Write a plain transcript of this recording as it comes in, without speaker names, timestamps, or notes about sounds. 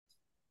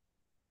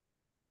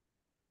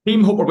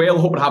Team, hope we're well.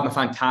 Hope we're having a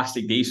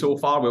fantastic day so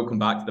far. Welcome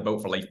back to the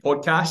Built for Life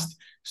podcast.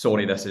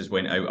 Sorry, this has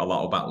went out a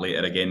little bit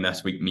later again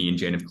this week. Me and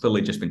Jen have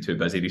clearly just been too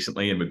busy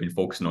recently, and we've been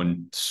focusing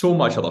on so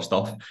much other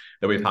stuff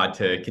that we've had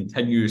to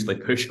continuously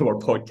push our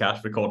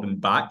podcast recording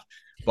back.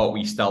 But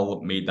we still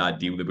made that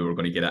deal that we were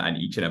going to get it in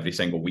each and every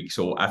single week.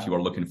 So if you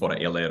were looking for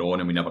it earlier on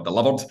and we never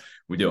delivered,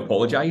 we do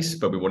apologise.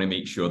 But we want to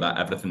make sure that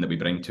everything that we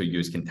bring to you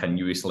is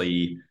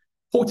continuously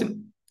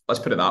potent. Let's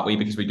put it that way,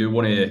 because we do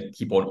want to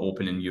keep on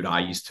opening your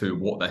eyes to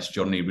what this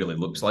journey really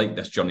looks like,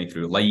 this journey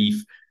through life,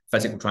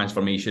 physical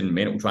transformation,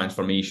 mental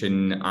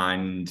transformation,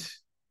 and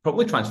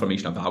probably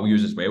transformation of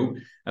values as well.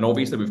 And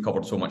obviously, we've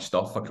covered so much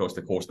stuff across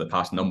the course of the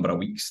past number of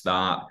weeks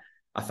that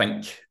I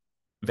think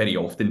very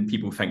often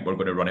people think we're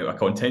going to run out of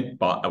content,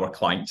 but our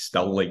clients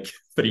still, like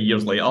 3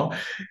 years later,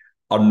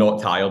 are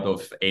not tired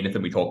of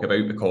anything we talk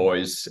about,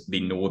 because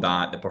they know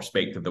that the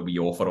perspective that we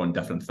offer on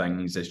different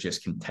things is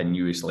just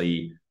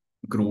continuously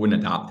growing,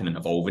 adapting, and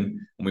evolving.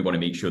 And we want to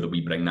make sure that we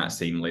bring that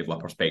same level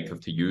of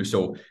perspective to you.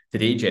 So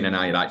today, Jen and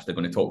I are actually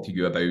going to talk to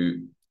you about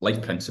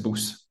life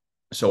principles.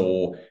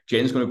 So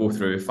Jen's going to go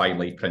through 5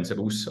 life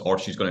principles, or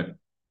she's going to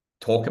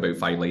talk about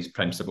 5 life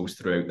principles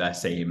throughout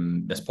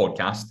this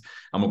podcast,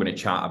 and we're going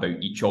to chat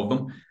about each of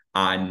them,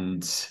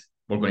 and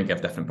we're going to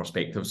give different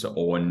perspectives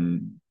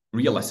on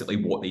realistically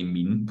what they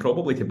mean,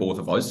 probably to both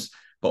of us,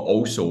 but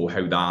also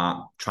how that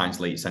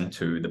translates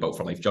into the Built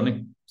for Life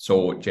journey.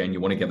 So, Jen,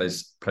 you want to give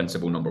us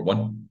principle number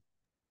one?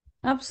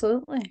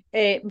 Absolutely.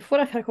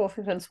 Before I kick off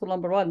with principle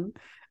number one,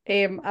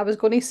 I was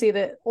going to say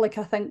that, like,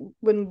 I think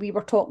when we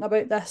were talking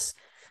about this,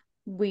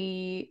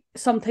 we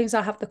sometimes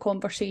I have the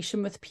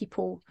conversation with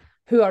people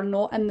who are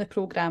not in the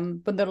program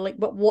when they're like,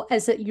 "But what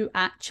is it you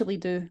actually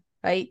do?"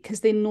 Right?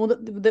 Because they know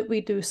that we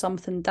do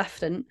something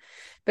different,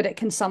 but it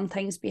can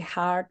sometimes be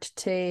hard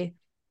to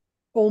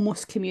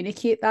almost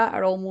communicate that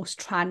or almost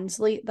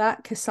translate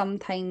that, because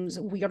sometimes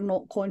we are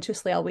not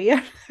consciously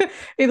aware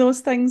of those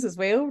things as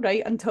well,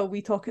 right? Until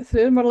we talk it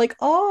through and we're like,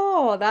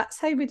 oh,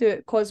 that's how we do it,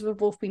 because we've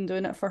both been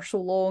doing it for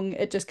so long.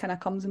 It just kind of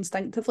comes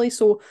instinctively.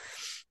 So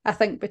I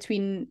think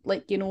between,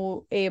 like,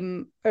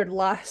 our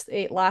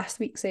last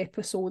week's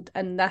episode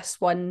and this,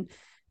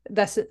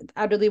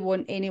 I really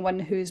want anyone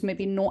who's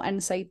maybe not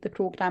inside the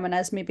program and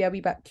is maybe a wee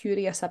bit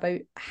curious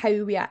about how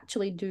we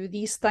actually do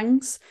these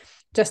things,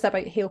 just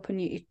about helping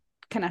you to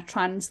kind of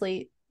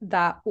translate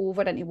that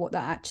over into what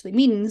that actually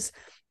means.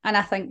 And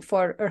I think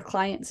for our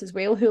clients as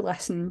well who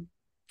listen,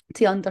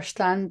 to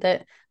understand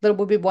that there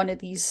will be one of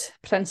these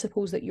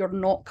principles that you're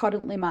not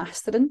currently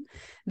mastering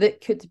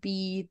that could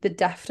be the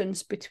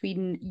difference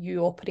between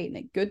you operating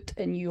it good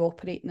and you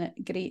operating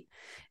it great.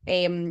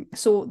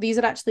 So these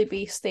are actually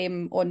based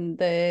on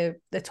the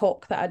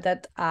talk that I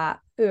did at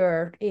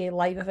our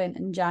live event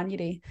in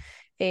January.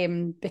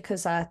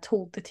 Because I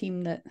told the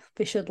team that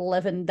they should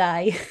live and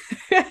die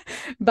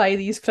by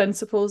these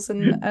principles,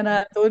 and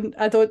I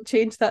don't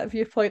change that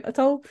viewpoint at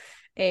all.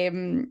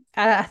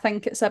 I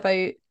think it's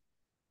about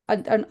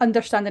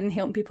understanding and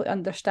helping people to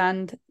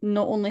understand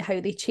not only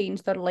how they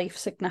change their life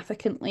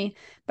significantly,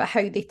 but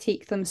how they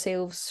take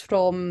themselves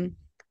from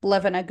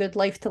living a good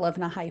life to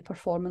living a high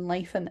performing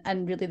life,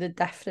 and really the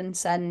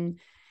difference in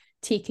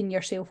taking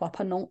yourself up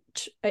a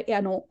notch,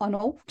 a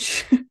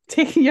notch,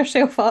 taking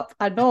yourself up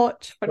a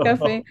notch,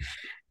 forgive me,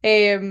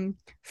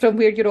 from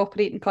where you're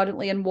operating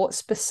currently and what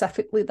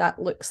specifically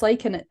that looks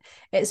like. And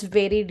it's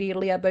very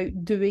rarely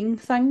about doing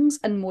things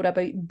and more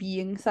about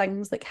being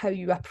things, like how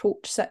you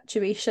approach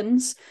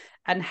situations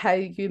and how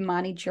you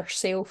manage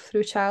yourself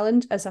through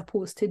challenge, as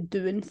opposed to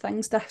doing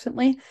things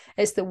differently.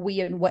 It's the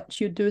way in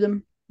which you do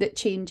them that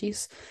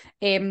changes.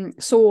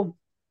 So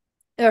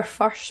our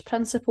first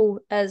principle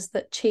is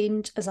that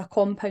change is a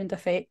compound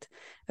effect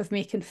of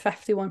making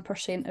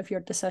 51% of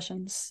your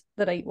decisions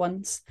the right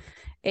ones.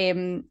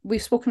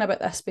 We've spoken about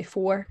this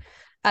before,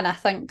 and I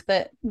think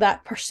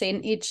that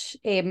percentage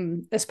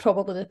is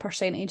probably the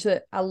percentage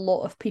that a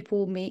lot of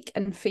people make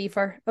in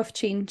favour of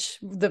change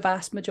the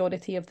vast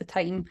majority of the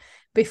time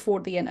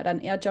before they enter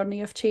into a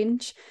journey of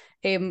change.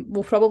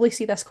 We'll probably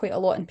see this quite a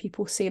lot in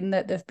people saying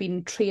that they've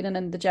been training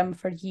in the gym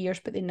for years,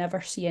 but they never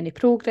see any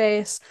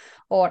progress,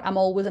 or I'm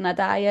always on a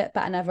diet,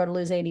 but I never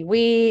lose any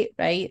weight,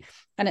 right?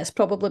 And it's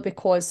probably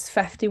because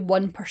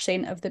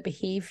 51% of the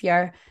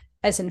behaviour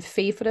is in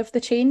favour of the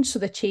change. So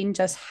the change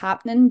is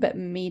happening, but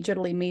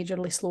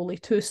majorly slowly,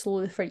 too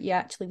slowly for you to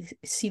actually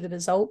see the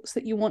results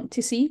that you want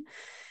to see.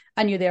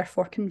 And you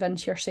therefore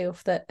convince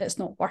yourself that it's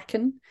not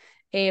working.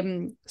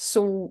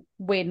 So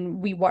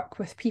when we work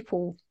with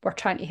people, we're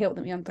trying to help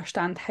them to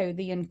understand how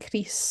they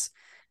increase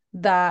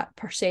that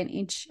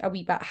percentage a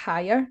wee bit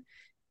higher.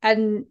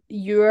 In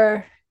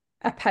your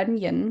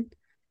opinion,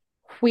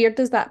 where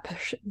does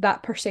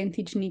that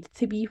percentage need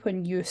to be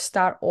when you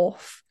start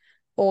off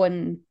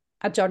on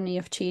a journey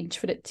of change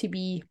for it to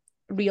be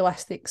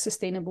realistic,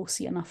 sustainable,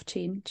 see enough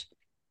change?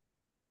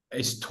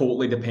 It's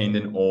totally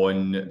dependent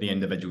on the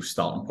individual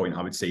starting point,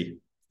 I would say.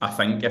 I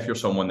think if you're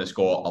someone that's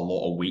got a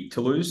lot of weight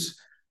to lose,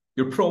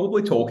 you're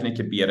probably talking it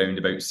could be around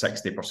about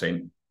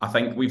 60%. I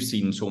think we've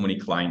seen so many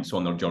clients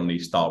on their journey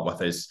start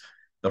with us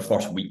their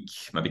first week,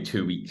 maybe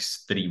 2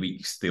 weeks, 3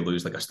 weeks, they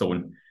lose like a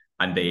stone.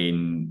 And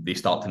then they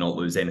start to not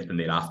lose anything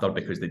thereafter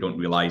because they don't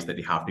realize that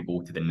they have to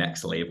go to the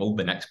next level,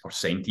 the next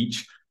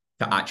percentage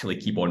to actually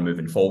keep on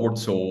moving forward.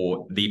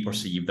 So they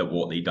perceive that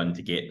what they've done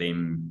to get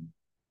them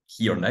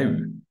here now,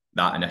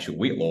 that initial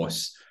weight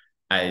loss,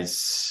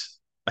 is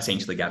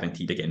essentially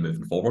guaranteed again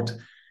moving forward.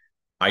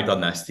 I've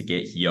done this to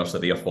get here, so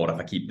therefore, if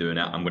I keep doing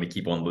it, I'm going to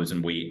keep on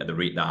losing weight at the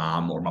rate that I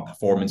am, or my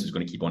performance is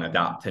going to keep on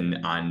adapting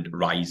and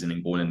rising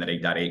and going in the right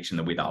direction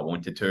the way that I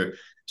wanted to.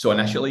 So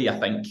initially, I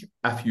think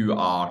if you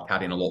are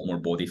carrying a lot more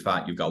body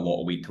fat, you've got a lot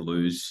of weight to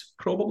lose,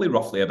 probably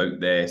roughly about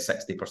the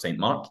 60%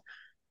 mark.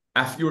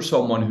 If you're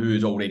someone who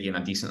is already in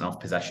a decent enough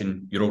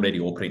position, you're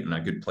already operating in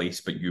a good place,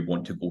 but you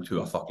want to go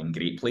to a fucking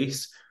great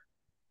place,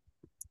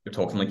 you're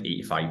talking like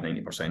 85,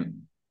 90%.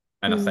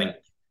 And I think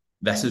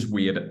this is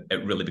where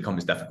it really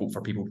becomes difficult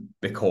for people,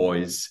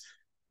 because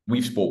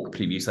we've spoke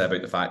previously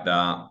about the fact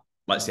that,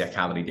 let's say, a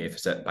calorie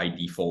deficit by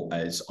default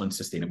is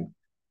unsustainable.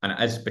 And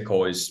it is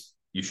because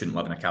you shouldn't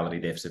live in a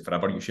calorie deficit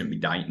forever. You shouldn't be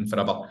dieting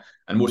forever.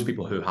 And most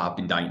people who have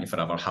been dieting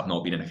forever have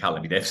not been in a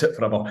calorie deficit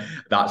forever.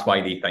 That's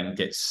why they think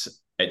it's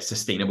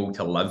sustainable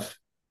to live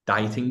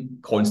dieting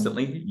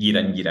constantly, year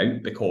in, year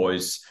out,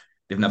 because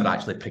they've never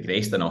actually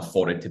progressed enough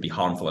for it to be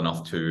harmful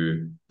enough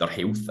to their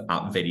health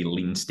at very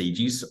lean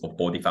stages of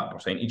body fat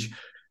percentage.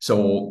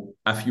 So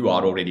if you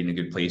are already in a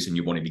good place and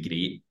you want to be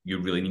great, you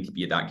really need to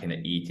be at that kind of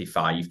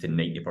 85 to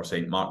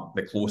 90% mark.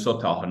 The closer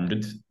to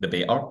 100, the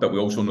better. But we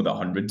also know that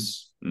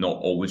 100's not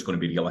always going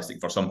to be realistic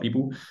for some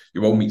people.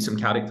 You will meet some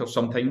characters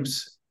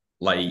sometimes,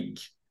 like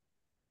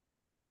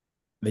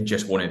they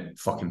just want to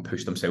fucking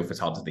push themselves as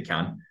hard as they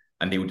can.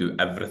 And they'll do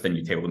everything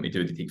you tell them to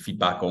do. They take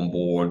feedback on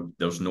board.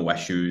 There's no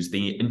issues.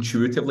 They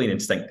intuitively and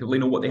instinctively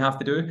know what they have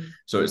to do.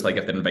 So it's like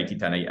if they're invited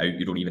to a night out,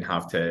 you don't even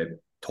have to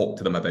talk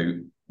to them about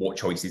what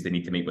choices they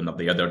need to make when they're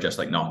there. They're just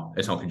like, no,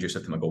 it's not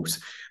conducive to my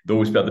goals.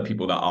 Those are the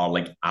people that are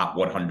like at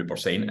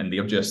 100%, and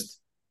they're just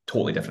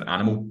totally different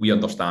animal. We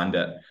understand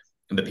it.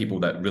 And the people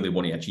that really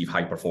want to achieve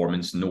high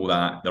performance know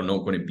that they're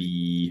not going to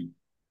be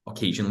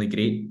occasionally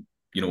great,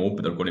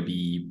 but they're going to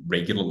be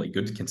regularly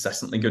good,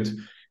 consistently good.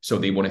 So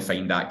they want to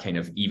find that kind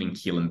of even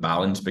keel and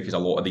balance, because a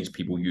lot of these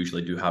people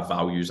usually do have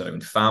values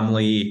around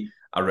family,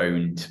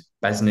 around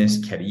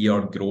business, career,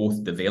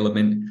 growth,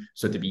 development.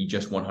 So to be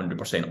just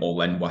 100%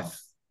 all in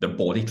with the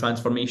body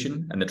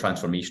transformation and the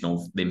transformation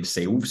of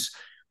themselves,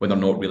 when they're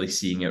not really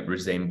seeing it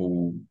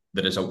resemble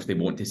the results they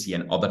want to see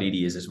in other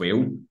areas as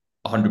well,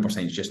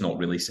 100% is just not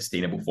really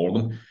sustainable for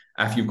them.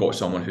 If you've got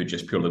someone who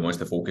just purely wants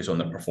to focus on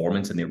their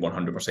performance and they're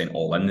 100%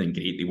 all in, then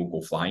great, they will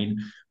go flying.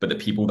 But the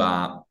people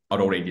that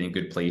are already in a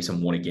good place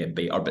and want to get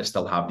better but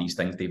still have these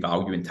things they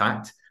value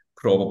intact,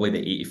 probably the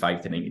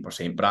 85 to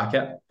 90%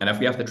 bracket. And if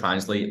we have to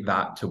translate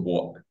that to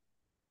what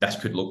this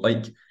could look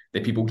like,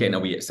 the people getting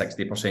away at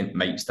 60%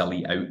 might still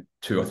eat out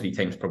 2 or 3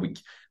 times per week,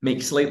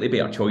 make slightly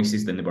better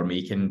choices than they were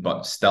making,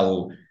 but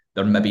still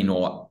they're maybe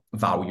not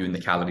valuing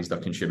the calories they're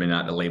consuming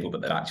at the level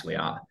that they're actually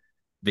at.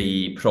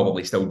 They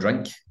probably still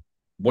drink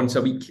once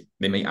a week.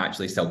 They might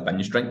actually still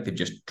binge drink. They've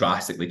just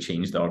drastically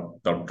changed their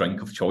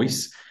drink of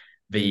choice.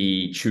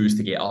 They choose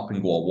to get up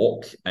and go a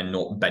walk and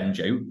not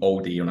binge out all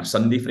day on a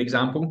Sunday, for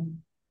example.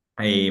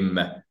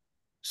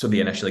 So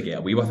they initially get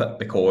away with it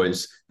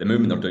because the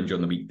movement they're doing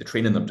during the week, the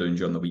training they're doing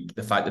during the week,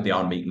 the fact that they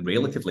are making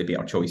relatively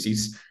better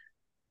choices,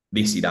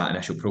 they see that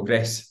initial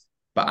progress.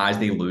 But as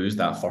they lose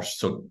that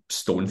first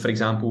stone, for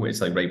example, it's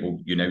like, right, well,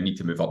 you now need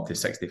to move up to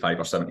 65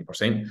 or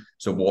 70%.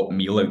 So what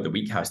meal out the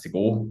week has to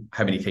go?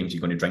 How many times are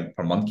you going to drink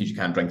per month? Because you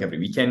can't drink every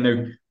weekend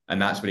now.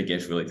 And that's where it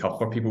gets really tough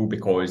for people,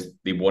 because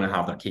they want to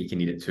have their cake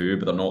and eat it too,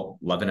 but they're not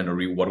living in a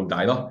real world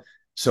either.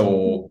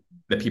 So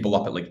the people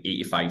up at like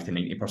 85 to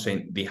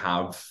 90%, they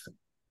have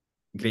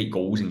great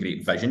goals and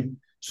great vision,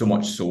 so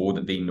much so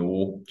that they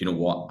know, you know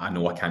what, I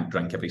know I can't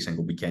drink every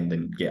single weekend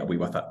and get away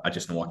with it. I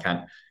just know I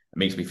can't. It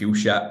makes me feel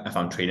shit if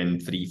I'm training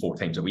 3-4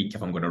 times a week,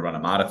 if I'm going to run a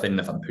marathon,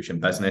 if I'm pushing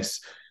business.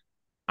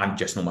 I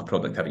just know my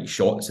productivity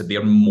shot. So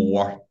they're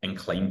more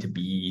inclined to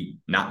be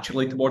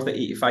naturally towards the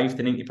 85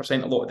 to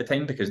 90% a lot of the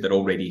time, because they're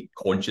already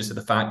conscious of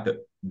the fact that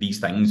these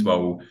things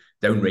will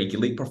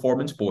downregulate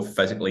performance, both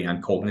physically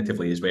and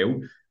cognitively as well.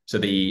 So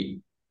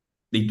they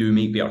do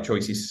make better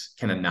choices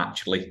kind of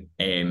naturally.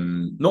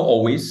 Not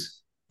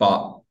always,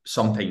 but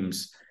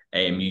sometimes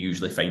you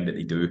usually find that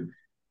they do.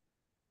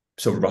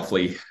 So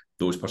roughly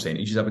those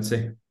percentages, I would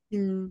say.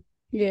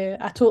 Yeah,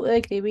 I totally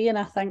agree with you. And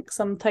I think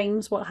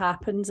sometimes what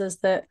happens is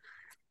that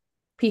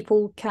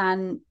people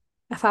can,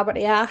 if I were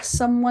to ask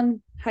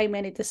someone how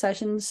many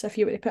decisions, if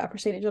you were to put a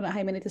percentage on it,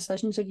 how many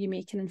decisions are you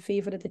making in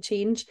favour of the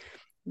change,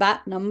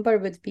 that number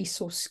would be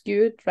so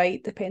skewed,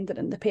 right, dependent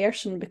on the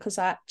person, because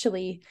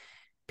actually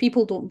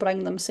people don't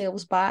bring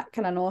themselves back,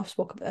 and I know I've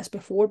spoken about this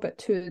before, but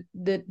to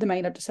the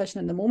minor decision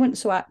in the moment.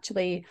 So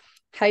actually,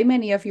 how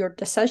many of your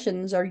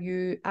decisions are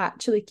you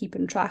actually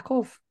keeping track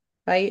of,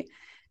 right?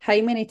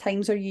 How many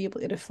times are you able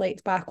to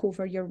reflect back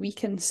over your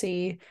week and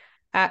say,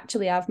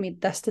 actually, I've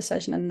made this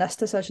decision, and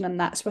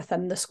that's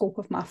within the scope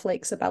of my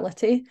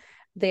flexibility.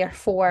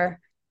 Therefore,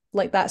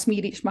 like, that's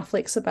me reached my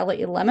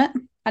flexibility limit.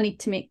 I need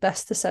to make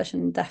this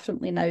decision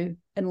differently now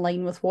in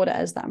line with what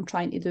it is that I'm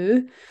trying to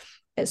do.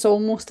 It's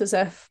almost as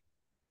if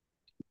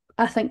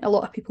I think a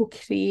lot of people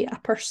create a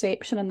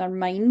perception in their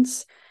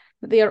minds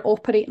that they are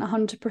operating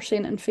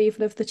 100% in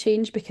favour of the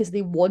change because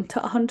they want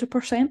it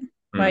 100%,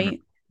 right?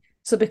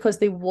 So because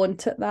they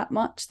want it that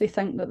much, they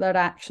think that their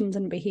actions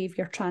and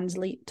behaviour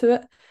translate to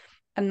it.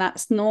 And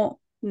that's not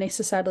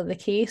necessarily the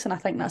case. And I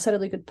think that's a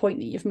really good point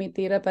that you've made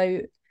there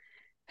about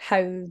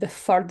how the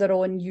further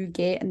on you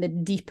get and the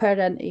deeper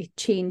into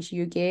change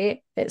you get,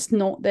 it's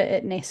not that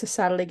it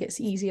necessarily gets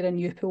easier and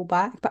you pull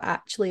back, but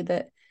actually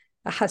that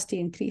it has to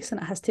increase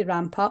and it has to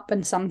ramp up.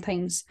 And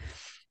sometimes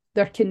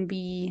there can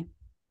be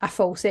a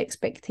false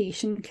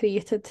expectation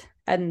created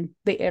in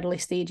the early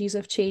stages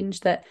of change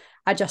that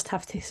I just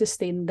have to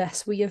sustain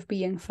this way of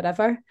being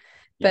forever.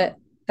 Yeah. But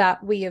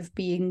that way of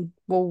being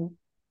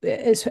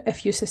is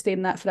if you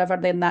sustain that forever,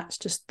 then that's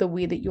just the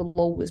way that you'll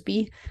always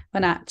be.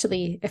 And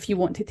actually, if you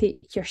want to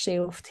take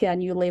yourself to a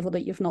new level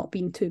that you've not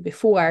been to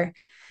before,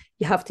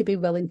 you have to be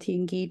willing to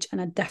engage in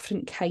a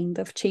different kind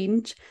of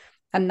change.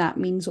 And that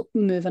means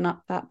moving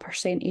up that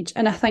percentage.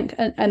 And I think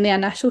in the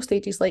initial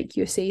stages, like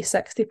you say,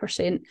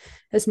 60%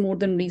 is more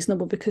than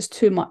reasonable, because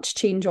too much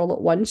change all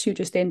at once, you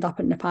just end up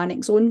in the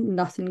panic zone,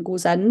 nothing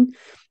goes in.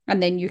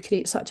 And then you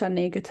create such a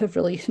negative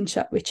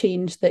relationship with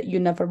change that you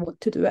never want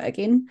to do it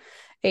again.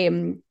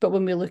 But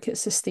when we look at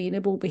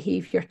sustainable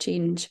behaviour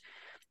change,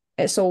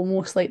 it's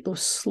almost like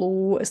it's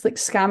like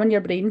scamming your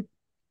brain.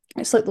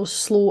 It's like those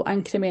slow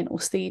incremental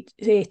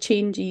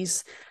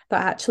changes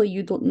that actually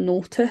you don't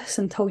notice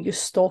until you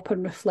stop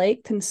and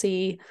reflect and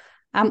say,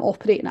 I'm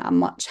operating at a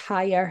much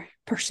higher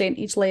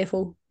percentage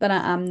level than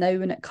I am now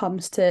when it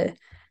comes to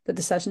the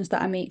decisions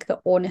that I make, the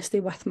honesty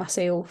with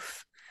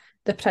myself,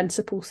 the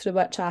principles through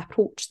which I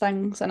approach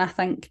things. And I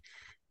think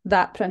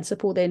that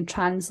principle then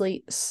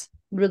translates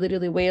really,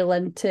 really well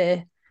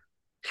into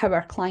how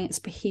our clients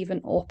behave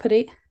and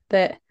operate,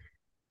 that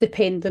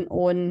dependent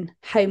on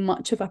how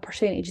much of a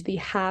percentage they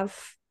have,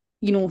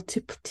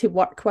 to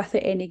work with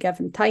at any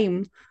given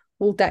time,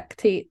 will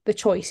dictate the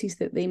choices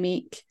that they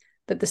make,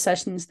 the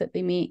decisions that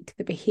they make,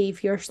 the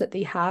behaviours that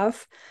they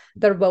have.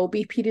 There will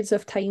be periods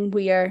of time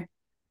where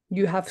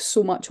you have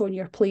so much on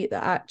your plate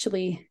that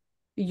actually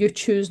you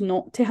choose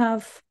not to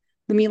have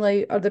the meal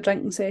out or the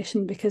drinking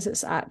session, because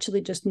it's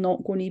actually just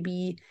not going to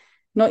be,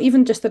 not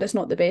even just that it's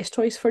not the best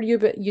choice for you,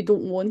 but you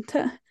don't want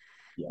it.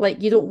 Yeah.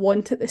 Like, you don't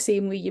want it the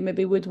same way you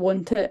maybe would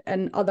want it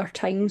in other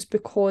times,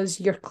 because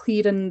you're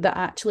clearing that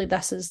actually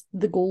this is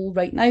the goal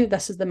right now,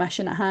 this is the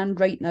mission at hand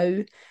right now.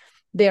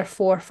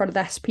 Therefore, for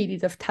this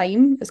period of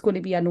time, it's going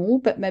to be a no,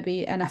 but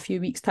maybe in a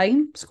few weeks'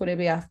 time, it's going to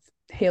be a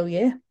hell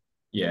yeah.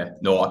 Yeah,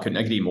 no, I couldn't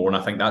agree more. And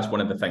I think that's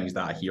one of the things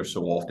that I hear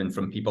so often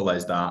from people,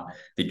 is that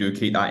they do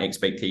create that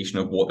expectation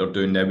of what they're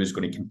doing now is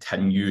going to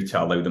continue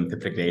to allow them to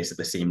progress at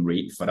the same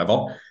rate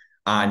forever.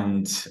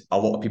 And a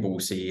lot of people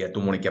will say, I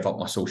don't want to give up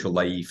my social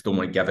life, don't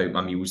want to give out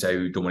my meals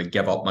out, don't want to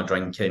give up my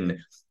drinking.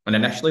 And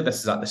initially,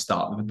 this is at the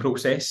start of the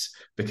process,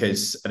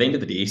 because at the end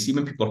of the day, see,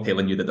 when people are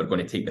telling you that they're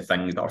going to take the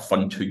things that are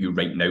fun to you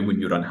right now when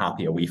you're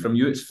unhappy away from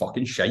you, it's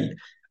fucking shite.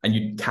 And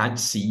you can't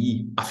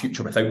see a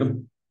future without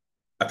them.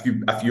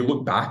 If you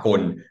look back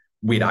on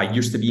where I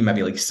used to be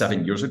maybe like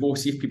 7 years ago,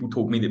 see if people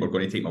told me they were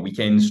going to take my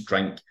weekends,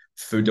 drink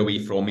food away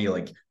from me,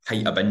 like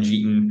height of binge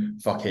eating,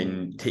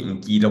 fucking taking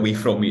gear away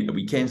from me at the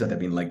weekends, I'd have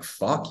been like,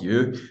 fuck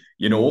you,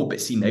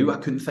 But see, now I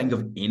couldn't think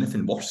of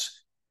anything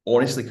worse.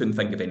 Honestly, couldn't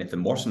think of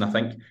anything worse. And I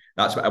think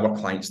that's what our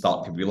clients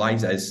start to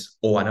realise is,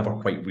 I never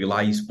quite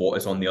realised what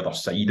is on the other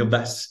side of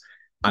this.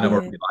 I never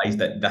realised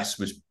that this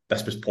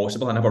was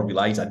possible. I never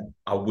realised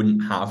I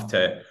wouldn't have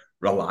to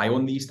rely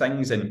on these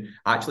things. And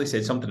I actually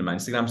said something in my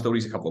Instagram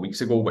stories a couple of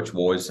weeks ago, which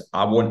was,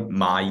 I want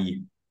my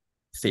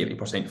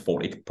 30%,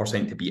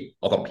 40% to be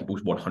other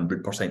people's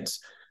 100%.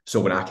 So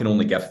when I can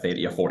only give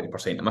 30 or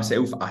 40% of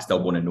myself, I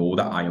still want to know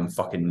that I am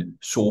fucking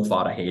so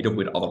far ahead of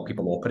where other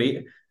people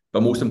operate.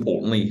 But most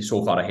importantly,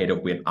 so far ahead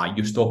of where I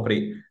used to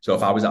operate. So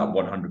if I was at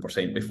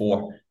 100%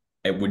 before,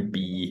 it would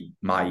be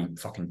my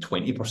fucking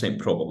 20%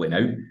 probably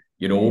now.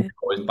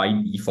 Because by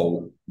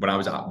default, when I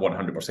was at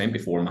 100%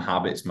 before, my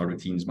habits, my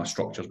routines, my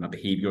structures, my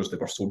behaviours, they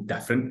were so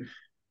different.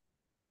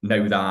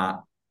 Now that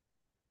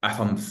if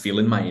I'm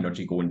feeling my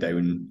energy going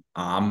down,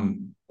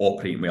 I'm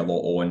operating with a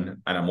lot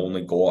on, and I'm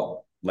only got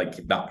like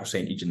that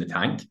percentage in the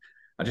tank,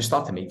 I just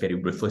start to make very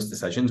ruthless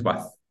decisions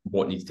with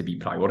what needs to be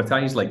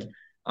prioritised. Like,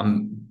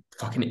 I'm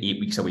fucking 8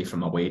 weeks away from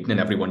my wedding, and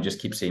everyone just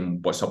keeps saying,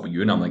 what's up with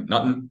you? And I'm like,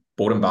 nothing,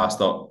 boring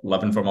bastard,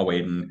 living for my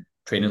wedding,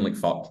 training like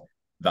fuck.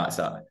 That's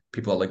it.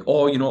 People are like,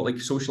 you're not like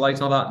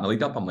socialising all that in the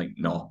lead up. I'm like,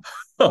 no.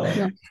 No.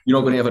 You're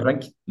not going to have a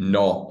drink?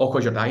 No.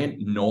 Because you're dying?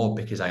 No,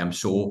 because I am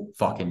so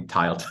fucking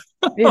tired.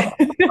 Yeah.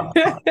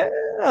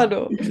 I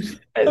know.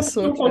 It's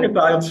so fucking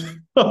tired.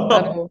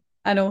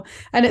 I know.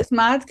 And it's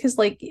mad because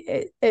like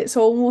it's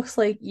almost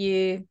like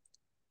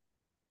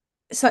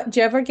so do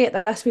you ever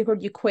get this where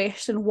you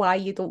question why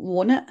you don't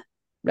want it?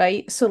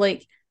 Right? So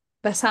like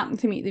this happened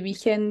to me at the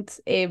weekend,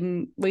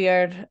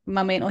 where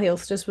my mental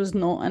health just was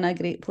not in a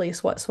great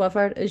place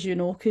whatsoever, as you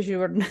know, because you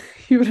were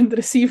you were in the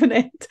receiving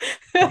end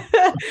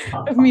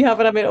of me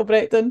having a mental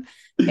breakdown.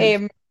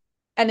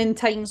 And in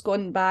times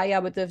gone by, I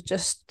would have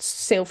just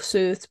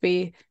self-soothed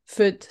with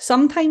food.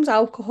 Sometimes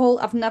alcohol.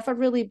 I've never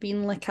really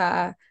been like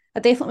I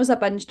definitely was a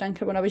binge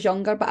drinker when I was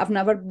younger, but I've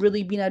never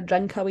really been a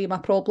drink away my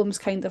problems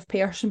kind of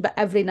person. But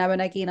every now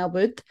and again I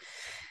would.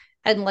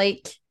 And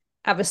like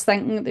I was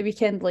thinking at the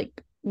weekend,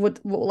 like, what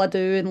will I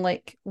do? And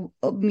like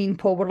me and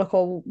Paul were like,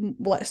 oh,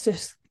 we'll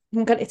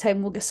get to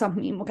town, we'll get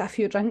something to eat, we'll get a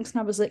few drinks. And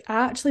I was like,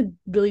 I actually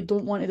really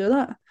don't want to do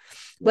that.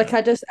 Like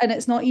and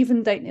it's not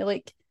even down to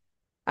like,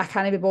 I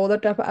can't be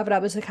bothered or whatever. I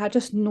was like, I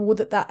just know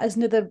that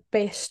isn't the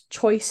best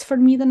choice for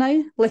me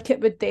now. Like it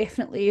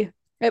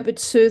would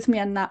soothe me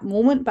in that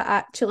moment, but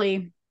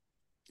actually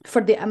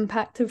for the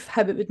impact of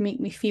how it would make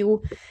me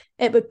feel,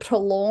 it would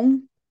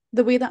prolong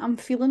the way that I'm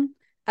feeling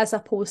as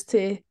opposed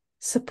to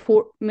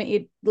support me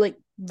to like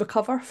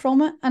recover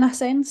from it in a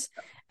sense.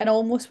 And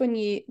almost when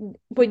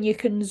you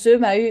can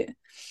zoom out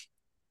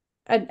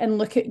and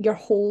look at your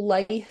whole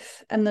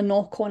life and the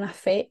knock-on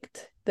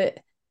effect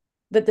that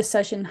the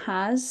decision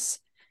has,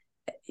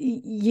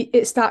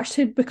 it starts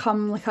to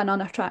become like an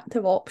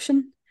unattractive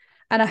option.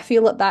 And I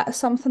feel like that is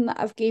something that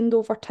I've gained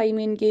over time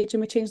engaging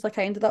with change. Like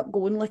I ended up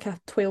going like a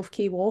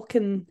 12k walk,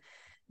 and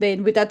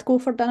then we did go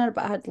for dinner,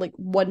 but I had like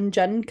one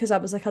gin because I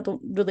was like, I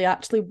don't really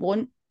actually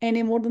want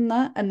any more than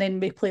that. And then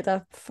we played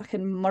a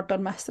fucking murder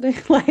mystery.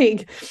 Like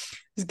it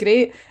was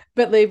great.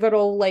 But they were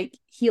all like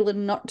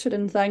healing,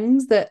 nurturing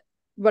things that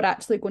were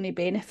actually going to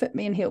benefit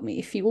me and help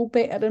me to feel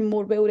better and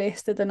more well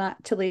rested and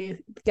actually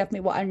give me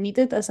what I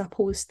needed, as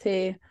opposed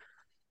to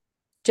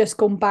just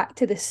going back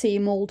to the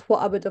same old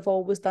what I would have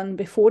always done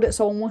before. It's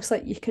almost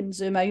like you can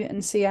zoom out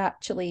and say,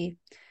 actually,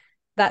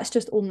 that's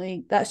just going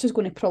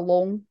to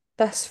prolong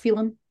this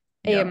feeling,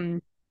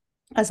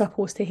 as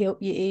opposed to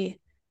help you to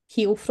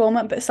heal from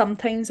it. But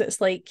sometimes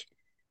it's like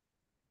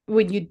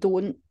when you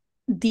don't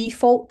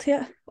default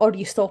to it, or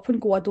you stop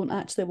and go, I don't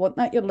actually want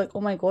that, you're like,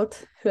 oh my God,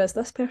 who is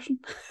this person?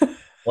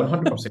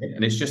 100%.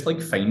 And it's just like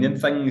finding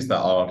things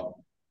that are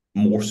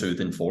more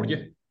soothing for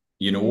you.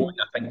 You know, and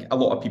I think a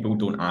lot of people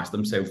don't ask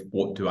themselves,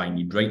 what do I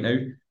need right now?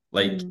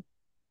 Like,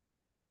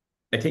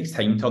 it takes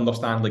time to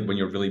understand, like, when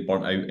you're really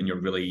burnt out and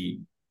you're really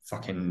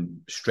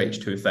fucking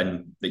stretched too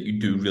thin, that you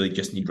do really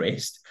just need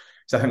rest.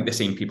 So I think the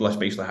same people,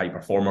 especially high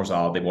performers,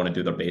 they want to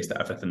do their best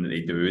at everything that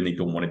they do, and they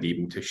don't want to be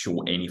able to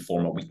show any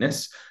form of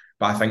weakness.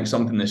 But I think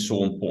something that's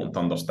so important to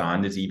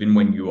understand is even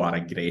when you are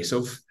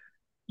aggressive,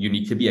 you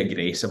need to be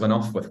aggressive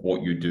enough with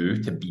what you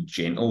do to be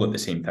gentle at the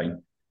same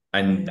time.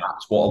 And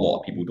that's what a lot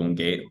of people don't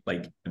get.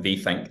 Like, they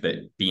think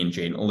that being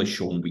gentle is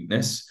showing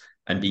weakness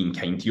and being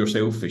kind to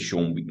yourself is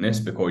showing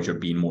weakness because you're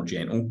being more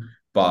gentle.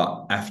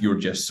 But if you're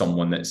just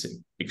someone that's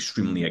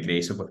extremely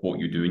aggressive with what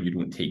you do and you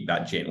don't take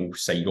that gentle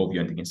side of you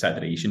into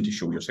consideration to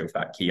show yourself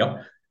that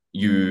care,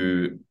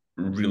 you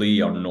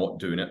really are not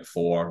doing it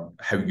for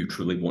how you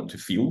truly want to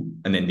feel.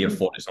 And then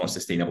therefore it's not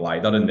sustainable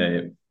either.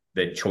 And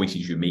the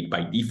choices you make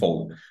by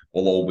default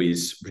will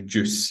always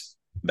reduce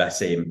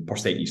this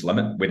percentage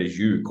limit, whereas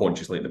you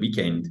consciously at the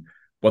weekend,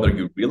 whether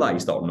you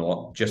realised it or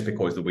not, just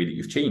because the way that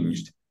you've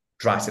changed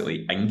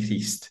drastically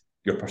increased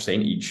your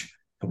percentage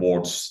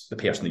towards the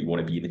person that you want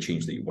to be and the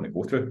change that you want to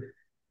go through.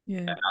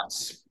 And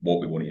that's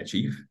what we want to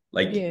achieve.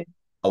 Like,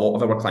 a lot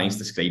of our clients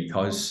described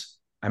us,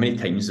 how many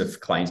times have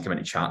clients come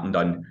into chat and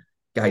done,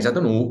 guys, I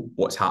don't know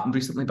what's happened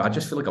recently, but I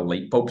just feel like a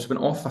light bulb's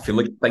went off. I feel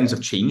like things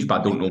have changed,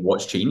 but I don't know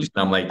what's changed.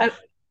 And I'm like,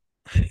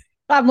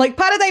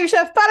 paradigm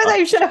shift.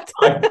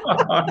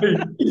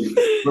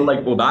 We're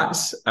like, well,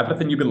 that's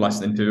everything you've been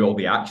listening to, all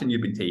the action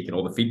you've been taking,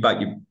 all the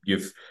feedback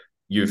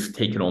you've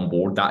taken on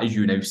board. That is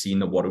you now seeing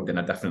the world in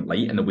a different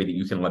light and the way that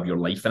you can live your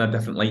life in a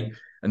different light.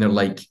 And they're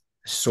like,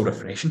 so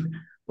refreshing.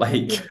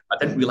 Like, I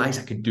didn't realize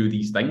I could do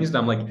these things. And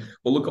I'm like,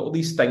 well, look at all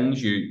these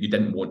things you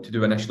didn't want to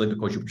do initially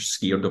because you were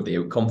scared of the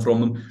outcome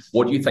from them.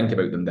 What do you think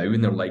about them now?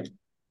 And they're like,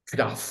 could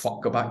I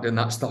go back doing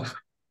that stuff?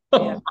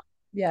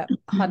 Yeah,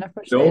 100%.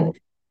 No.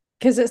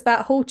 Because it's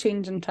that whole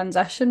change and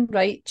transition,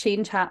 right?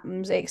 Change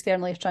happens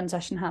externally,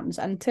 transition happens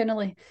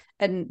internally.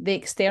 And the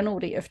external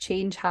rate of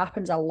change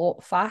happens a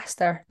lot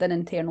faster than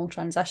internal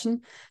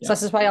transition. So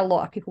this is why a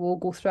lot of people will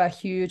go through a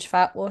huge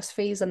fat loss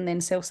phase and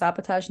then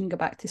self-sabotage and go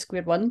back to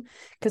square one.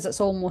 Because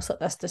it's almost like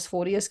this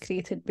dysphoria is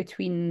created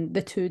between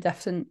the two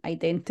different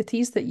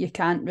identities that you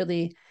can't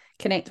really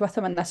connect with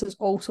them. And this is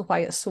also why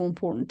it's so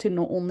important to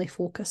not only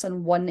focus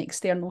on one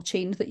external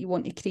change that you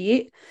want to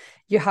create,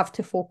 you have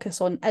to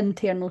focus on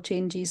internal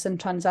changes and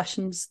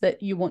transitions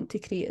that you want to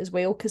create as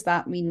well, because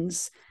that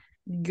means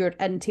your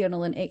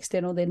internal and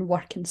external then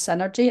work in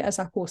synergy as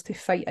opposed to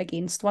fight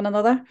against one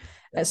another.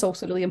 It's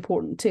also really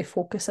important to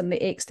focus on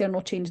the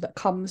external change that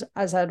comes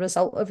as a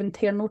result of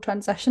internal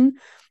transition,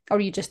 or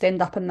you just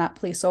end up in that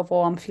place of,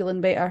 oh, I'm feeling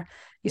better.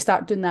 You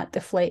start doing that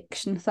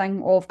deflection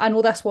thing of, I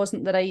know this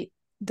wasn't the right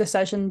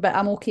decision, but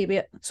I'm okay with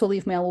it, so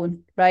leave me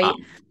alone, right?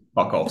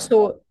 Fuck off.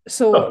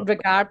 So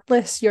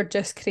regardless, you're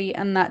just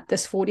creating that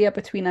dysphoria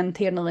between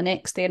internal and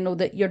external,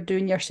 that you're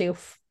doing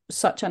yourself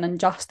such an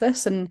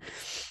injustice. And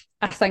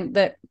I think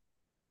that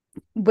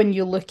when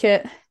you look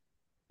at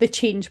the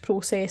change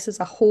process as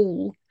a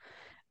whole,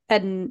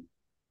 and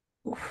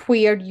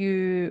where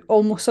you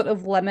almost sort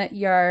of limit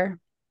your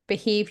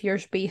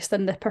behaviours based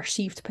on the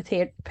perceived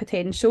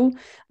potential,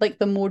 like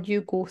the more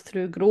you go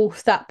through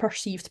growth, that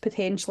perceived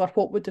potential, or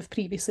what would have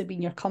previously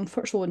been your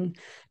comfort zone,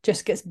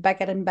 just gets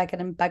bigger and bigger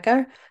and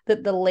bigger,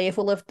 that the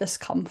level of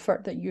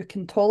discomfort that you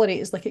can tolerate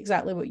is like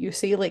exactly what you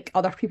say, like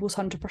other people's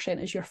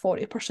 100% is your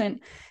 40%,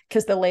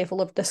 because the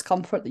level of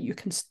discomfort that you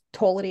can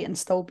tolerate and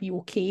still be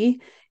okay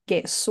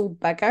gets so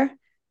bigger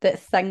that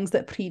things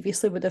that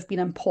previously would have been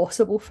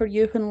impossible for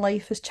you when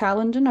life is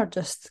challenging are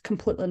just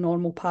completely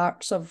normal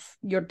parts of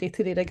your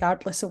day-to-day,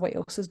 regardless of what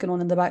else is going on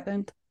in the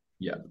background.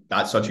 Yeah,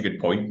 that's such a good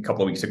point. A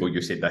couple of weeks ago,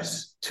 you said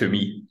this to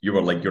me. You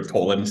were like, your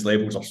tolerance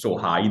levels are so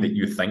high that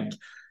you think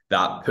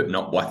that putting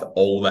up with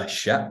all this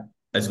shit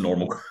is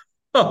normal.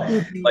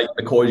 Like,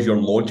 because you're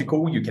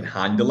logical, you can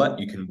handle it,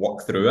 you can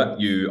work through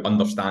it, you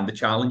understand the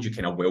challenge, you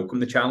kind of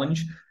welcome the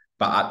challenge.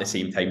 But at the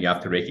same time, you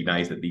have to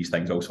recognize that these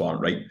things also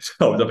aren't right.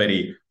 So it was a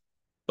very,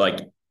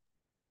 like,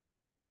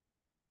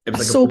 it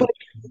was like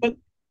a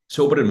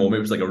sobering moment.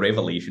 It was like a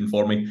revelation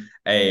for me.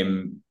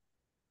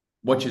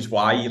 Which is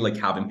why like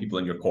having people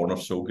in your corner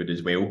is so good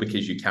as well,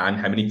 because you can,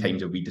 how many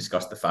times have we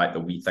discussed the fact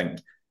that we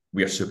think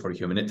we are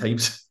superhuman at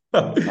times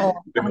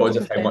because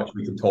of how much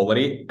we can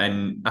tolerate?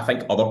 And I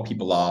think other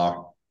people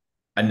are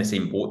in the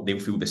same boat, they'll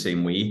feel the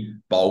same way,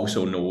 but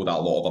also know that a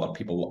lot of other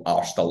people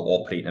are still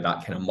operating at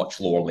that kind of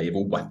much lower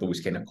level with those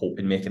kind of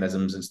coping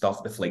mechanisms and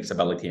stuff, the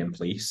flexibility in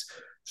place.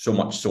 So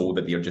much so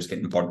that they're just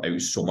getting burnt out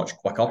so much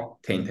quicker,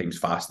 10 times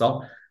faster,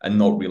 and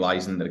not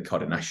realizing the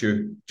current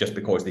issue just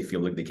because they feel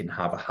like they can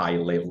have a high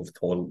level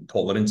of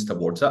tolerance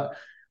towards it,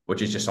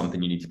 which is just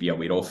something you need to be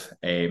aware of.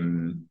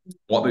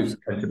 What about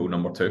principle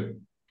number 2?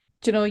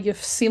 Do you know, you've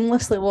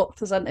seamlessly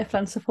walked us into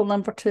principle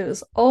number 2.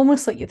 It's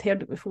almost like you'd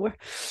heard it before.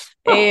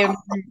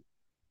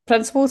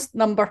 Principle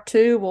number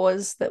 2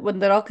 was that when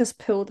the rug is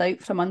pulled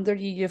out from under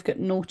you, you've got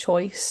no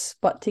choice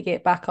but to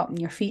get back up on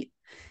your feet.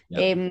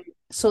 Yep.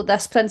 So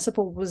this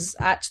principle was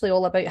actually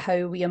all about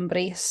how we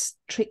embrace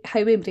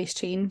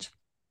change,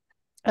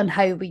 and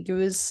how we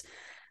use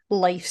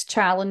life's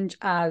challenge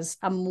as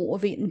a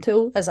motivating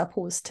tool as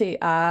opposed to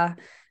a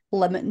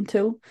limiting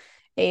tool.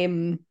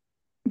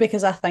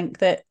 Because I think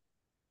that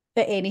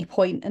at any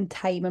point in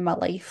time in my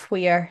life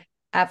where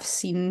I've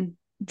seen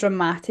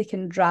dramatic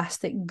and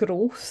drastic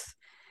growth,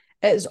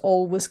 it has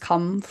always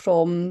come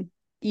from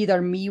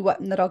either me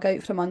whipping the rug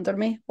out from under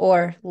me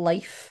or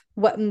life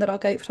whipping the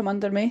rug out from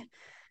under me,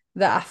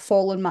 that I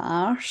fall on my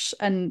arse,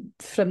 and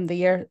from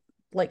there,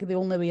 like, the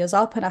only way is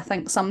up. And I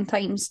think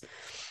sometimes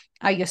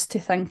I used to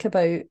think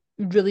about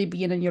really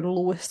being in your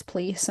lowest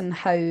place and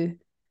how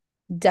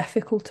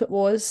difficult it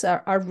was,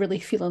 or really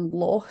feeling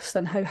lost,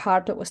 and how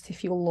hard it was to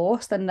feel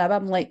lost. And now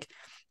I'm like,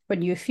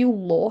 when you feel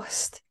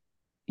lost,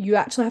 you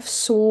actually have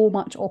so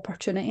much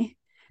opportunity,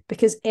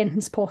 because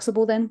anything's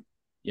possible then.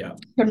 Yeah.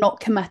 You're not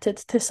committed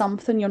to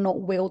something, you're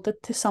not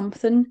welded to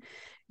something.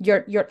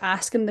 You're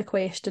asking the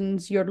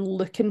questions, you're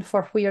looking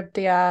for, where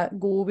do I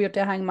go, where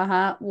do I hang my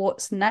hat,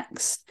 what's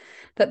next,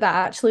 that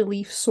actually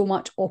leaves so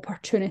much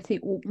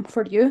opportunity open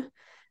for you,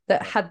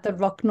 that had the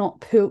rug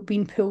not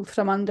been pulled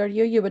from under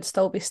you, you would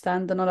still be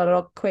standing on a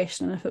rug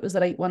questioning if it was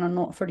the right one or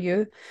not for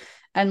you.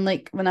 And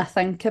like, when I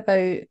think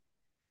about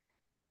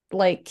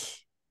like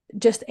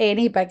just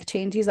any big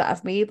changes that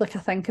I've made, like I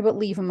think about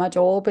leaving my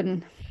job,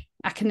 and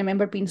I can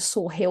remember being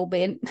so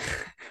hell-bent,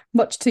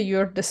 much to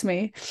your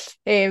dismay,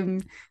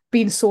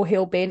 being so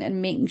hell-bent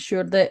and making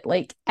sure that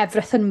like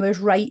everything was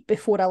right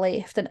before I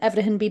left, and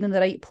everything being in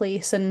the right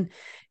place, and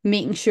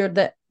making sure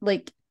that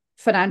like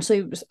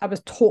financially I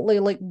was totally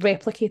like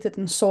replicated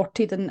and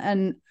sorted,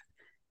 and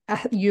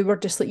you were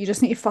just like, you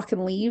just need to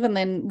fucking leave and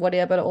then worry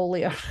about it all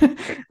later.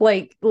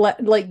 like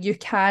you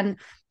can.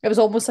 It was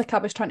almost like I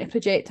was trying to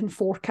project and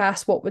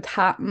forecast what would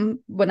happen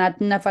when I'd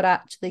never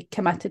actually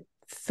committed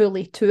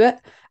fully to it.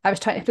 I was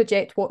trying to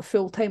project what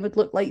full time would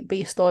look like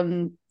based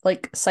on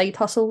like side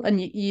hustle,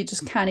 and you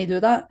just can't do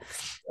that.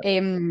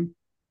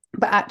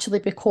 But actually,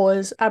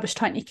 because I was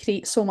trying to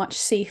create so much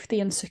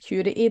safety and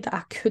security that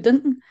I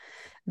couldn't,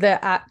 that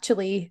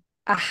actually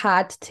I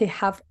had to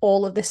have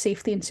all of the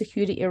safety and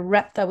security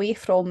ripped away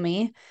from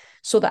me,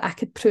 so that I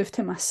could prove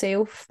to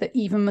myself that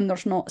even when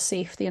there's not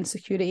safety and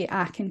security,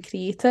 I can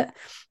create it.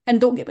 And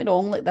don't get me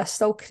wrong, like, this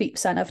still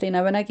creeps in every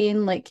now and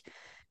again. Like,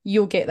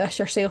 you'll get this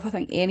yourself. I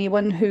think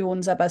anyone who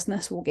owns a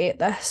business will get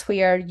this,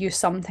 where you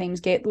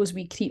sometimes get those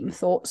wee creeping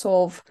thoughts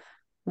of,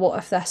 what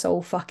if this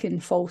all fucking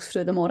falls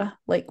through tomorrow?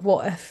 Like,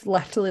 what if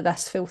literally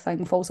this full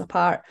thing falls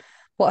apart?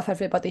 What if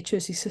everybody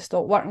chooses to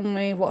stop working with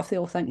me? What if they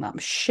all think that I'm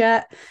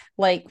shit?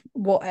 Like,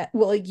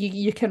 like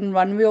you can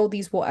run with all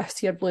these what ifs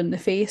to your blue in the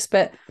face,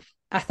 but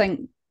I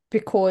think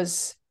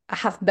because I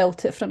have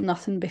built it from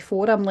nothing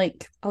before, I'm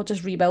like, I'll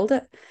just rebuild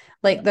it.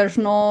 Like, there's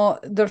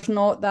not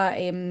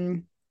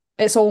that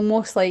it's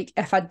almost like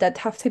if I did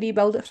have to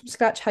rebuild it from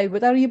scratch, how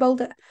would I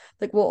rebuild it?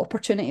 Like, what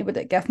opportunity would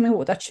it give me? What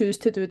would I choose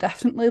to do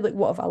differently? Like,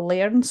 what have I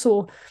learned?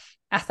 So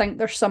I think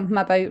there's something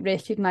about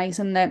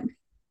recognising that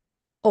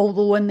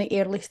although in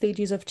the early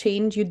stages of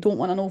change, you don't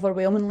want an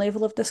overwhelming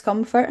level of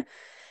discomfort.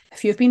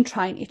 If you've been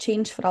trying to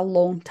change for a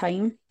long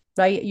time,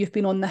 right? You've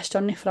been on this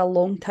journey for a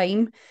long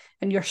time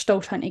and you're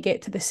still trying to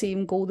get to the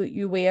same goal that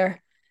you were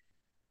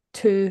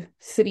 2,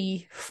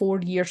 3,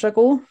 4 years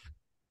ago,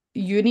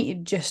 you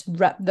need to just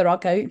rip the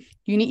rug out.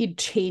 You need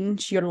to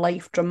change your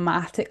life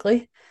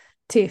dramatically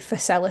to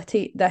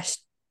facilitate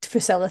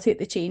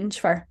the change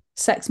for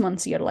 6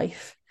 months of your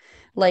life.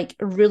 Like,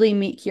 really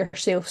make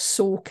yourself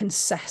so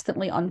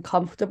consistently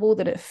uncomfortable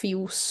that it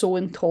feels so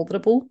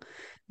intolerable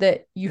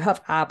that you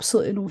have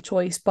absolutely no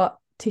choice but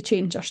to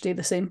change or stay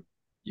the same.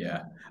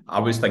 Yeah. I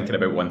was thinking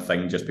about one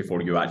thing just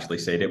before you actually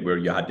said it, where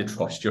you had to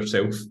trust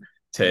yourself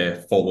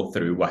to follow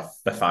through with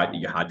the fact that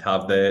you had to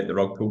have the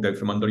rug pulled out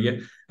from under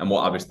you. And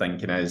what I was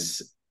thinking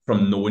is,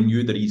 from knowing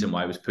you, the reason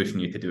why I was pushing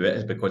you to do it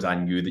is because I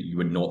knew that you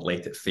would not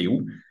let it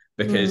fail,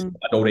 because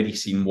I'd already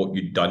seen what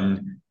you'd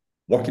done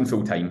working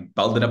full time,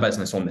 building a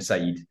business on the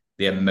side,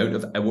 the amount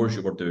of hours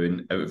you were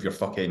doing out of your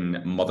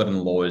fucking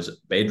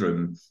mother-in-law's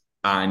bedroom.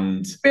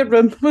 And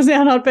bedroom, was it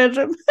in our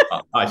bedroom?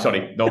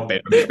 Sorry, not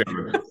bedroom, spare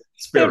room.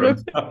 Spare room.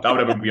 That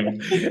would have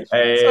been weird.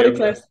 Sorry,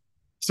 Chris.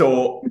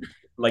 So,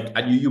 like,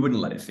 I knew you wouldn't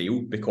let it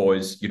fail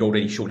because you'd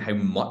already shown how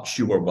much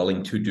you were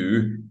willing to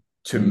do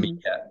to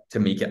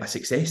make it a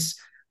success.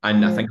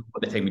 And I think a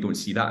lot of the time we don't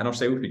see that in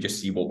ourselves. We just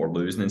see what we're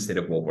losing instead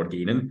of what we're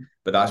gaining.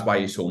 But that's why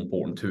it's so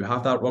important to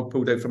have that rug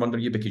pulled out from under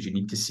you, because you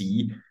need to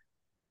see,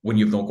 when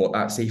you've not got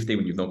that safety,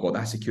 when you've not got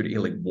that security,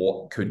 like,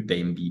 what could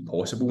then be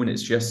possible. And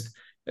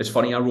it's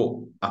funny, I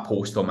wrote a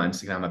post on my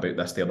Instagram about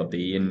this the other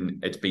day,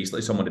 and it's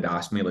basically someone had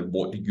asked me, like,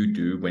 what do you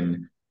do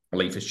when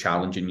life is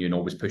challenging you and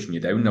always pushing you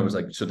down? And I was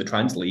like, so the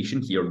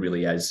translation here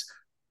really is,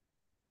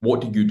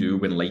 what do you do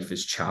when life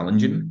is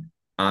challenging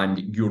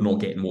and you're not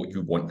getting what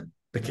you want?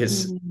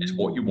 Because it's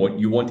what you want.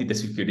 You wanted the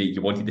security,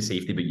 you wanted the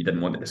safety, but you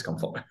didn't want the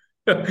discomfort.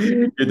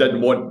 You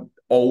didn't want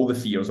all the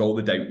fears, all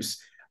the doubts.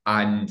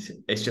 And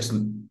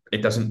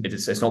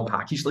it's not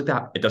packaged like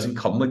that. It doesn't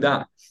come like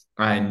that.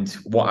 And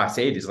what I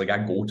said is, like, I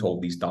go to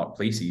all these dark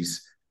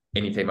places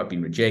anytime I've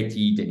been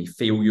rejected, any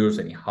failures,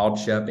 any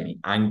hardship, any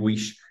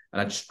anguish,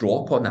 and I just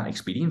draw upon that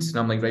experience. And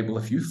I'm like, right, well,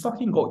 if you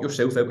fucking got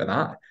yourself out of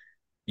that,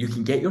 you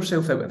can get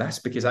yourself out of this.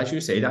 Because as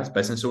you said, as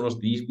business owners,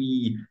 these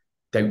wee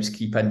doubts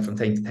creep in from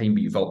time to time,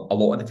 but you've a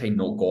lot of the time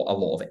not got a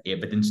lot of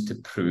evidence to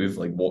prove,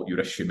 like, what you're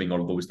assuming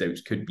or those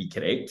doubts could be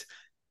correct.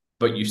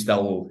 But you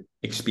still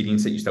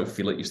experience it, you still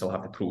feel it, you still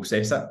have to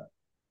process it.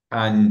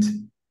 And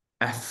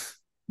if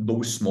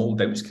those small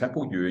doubts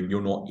cripple you and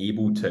you're not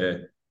able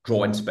to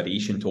draw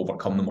inspiration to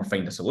overcome them or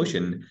find a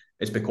solution,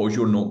 it's because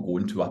you're not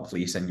going to a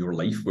place in your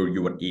life where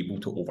you are able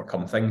to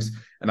overcome things.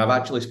 And I've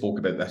actually spoke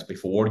about this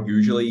before.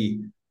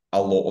 Usually,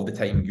 a lot of the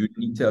time, you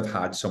need to have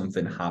had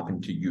something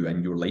happen to you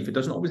in your life. It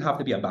doesn't always have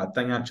to be a bad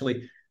thing,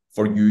 actually,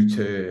 for you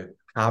to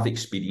have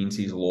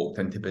experiences locked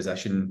into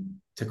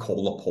position to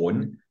call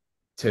upon,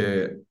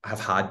 to have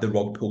had the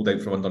rug pulled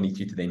out from underneath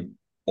you to then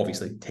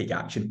obviously take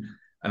action.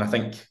 And I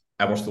think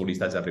our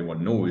stories, as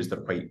everyone knows,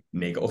 they're quite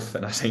negative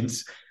in a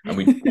sense, and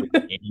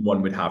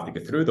anyone would have to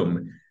go through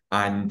them.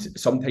 And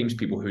sometimes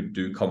people who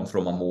do come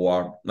from a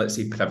more, let's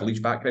say,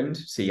 privileged background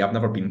say, I've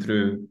never been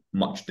through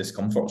much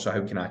discomfort, so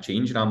how can I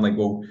change? And I'm like,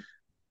 well,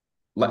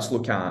 let's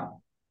look at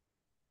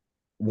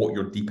what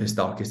your deepest,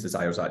 darkest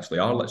desires actually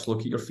are. Let's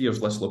look at your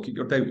fears. Let's look at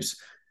your doubts.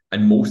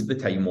 And most of the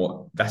time,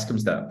 what this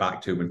comes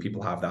back to when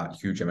people have that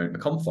huge amount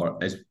of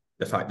comfort is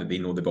the fact that they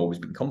know they've always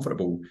been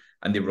comfortable,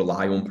 and they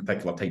rely on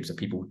particular types of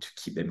people to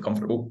keep them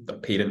comfortable. Their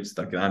parents,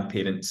 their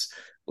grandparents,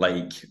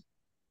 like,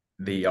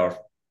 they are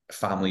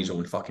families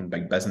own fucking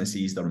big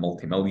businesses, they're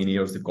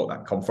multimillionaires, they've got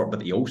that comfort, but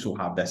they also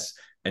have this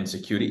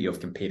insecurity of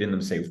comparing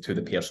themselves to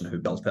the person who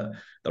built it,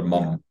 their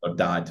mum, their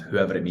dad,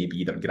 whoever it may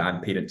be, their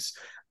grandparents.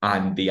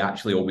 And they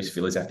actually always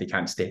feel as if they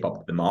can't step up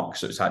to the mark.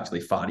 So it's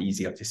actually far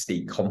easier to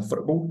stay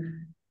comfortable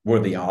where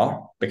they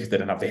are because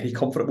they're in a very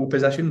comfortable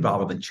position,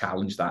 rather than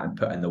challenge that and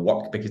put in the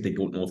work, because they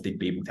don't know if they'd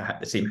be able to hit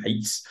the same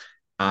heights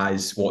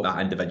as what that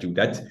individual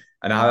did.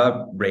 And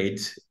I read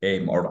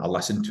or I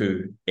listened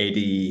to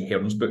Eddie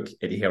Hearn's book.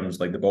 Eddie Hearn's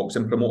like the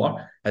boxing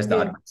promoter. His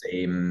dad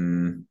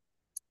was,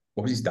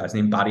 what was his dad's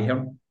name? Barry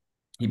Hearn.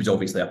 He was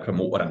obviously a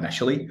promoter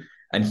initially,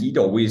 and he'd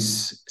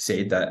always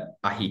said that,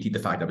 I hated the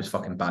fact I was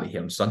fucking Barry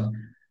Hearn's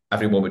son.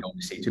 Everyone would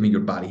always say to me,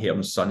 you're Barry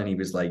Hearn's son. And he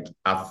was like,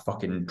 I've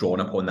fucking drawn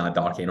upon that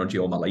dark energy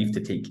all my life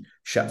to take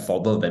shit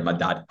further than my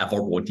dad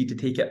ever wanted to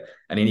take it.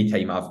 And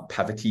anytime I've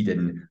pivoted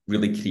and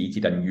really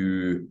created a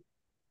new,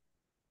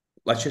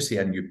 let's just say,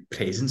 a new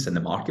presence in the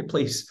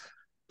marketplace,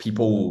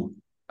 people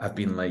have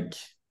been like,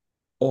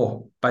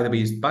 oh, by the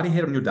way, is Barry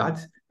Hearn your dad?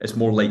 It's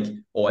more like,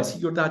 oh, is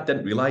he your dad?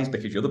 Didn't realise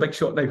because you're the big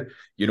shot now.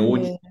 You know,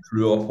 and he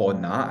drew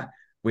upon that.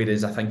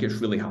 Whereas I think it's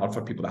really hard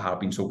for people that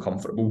have been so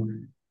comfortable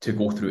to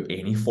go through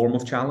any form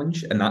of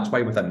challenge. And that's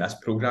why within this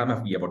program,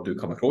 if we ever do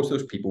come across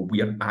those people,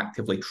 we are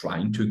actively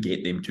trying to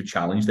get them to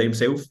challenge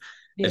themselves.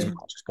 as Yeah.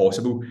 much as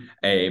possible.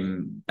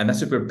 And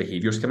this is where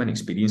behaviours come in,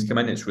 experience come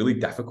in. It's really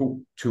difficult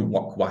to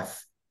work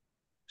with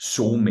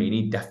so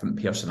many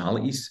different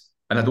personalities.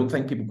 And I don't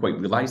think people quite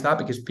realise that,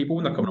 because people,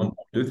 when they're coming on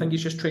board, do think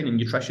it's just training,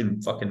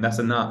 nutrition, fucking this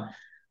and that.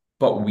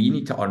 But we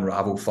need to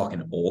unravel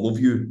fucking all of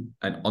you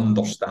and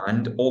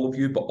understand all of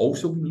you. But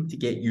also, we need to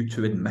get you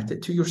to admit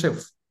it to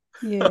yourself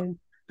Yeah.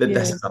 that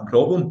this Yeah. is a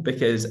problem.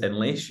 Because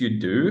unless you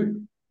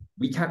do,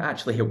 we can't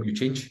actually help you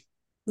change.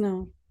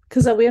 No.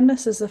 Because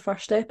awareness is the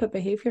first step of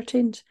behaviour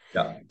change.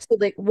 Yeah. So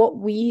like what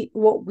we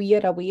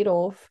are aware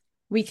of,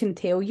 we can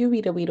tell you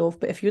we're aware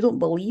of, but if you don't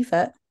believe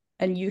it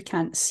and you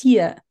can't see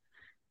it,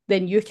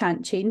 then you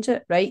can't change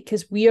it, right?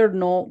 Because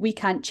we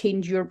can't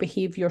change your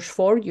behaviours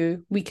for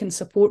you. We can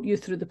support you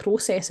through the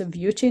process of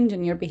you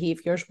changing your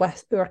behaviours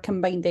with our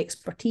combined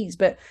expertise.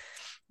 But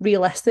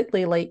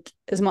realistically, like,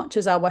 as much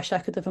as I wish I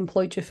could have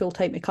employed you full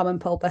time to come and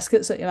pull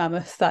biscuits at your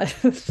mammoth, that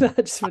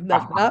just would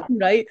never happen,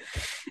 right?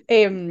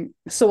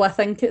 So I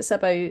think it's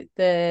about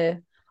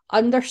the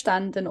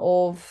understanding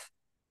of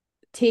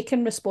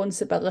taking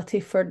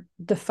responsibility for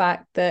the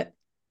fact that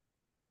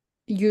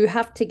you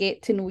have to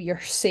get to know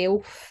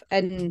yourself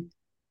and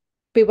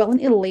be willing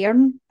to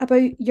learn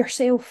about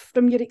yourself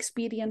from your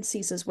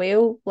experiences as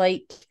well.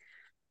 Like,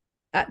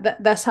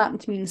 this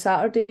happened to me on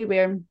Saturday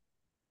where I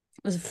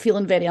was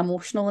feeling very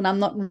emotional, and I'm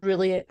not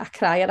really a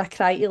crier. I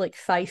cry to like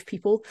 5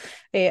 people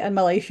in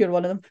my life. You're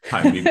one of them.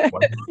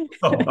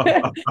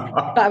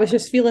 But I was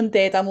just feeling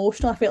dead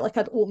emotional. I felt like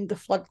I'd opened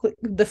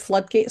the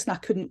floodgates and I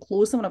couldn't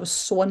close them, and I was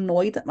so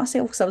annoyed at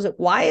myself because I was like,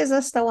 "Why is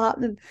this still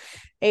happening?"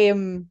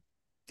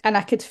 And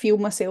I could feel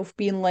myself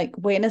being like,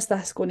 when is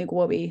this going to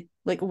go away?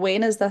 Like,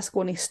 when is this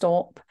going to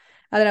stop?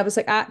 And then I was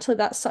like, actually,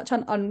 that's such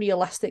an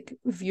unrealistic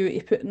view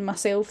to put in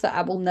myself, that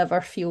I will never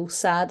feel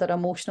sad or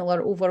emotional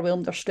or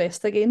overwhelmed or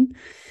stressed again.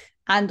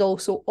 And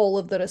also, all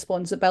of the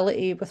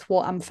responsibility with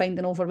what I'm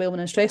finding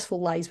overwhelming and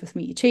stressful lies with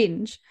me to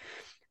change.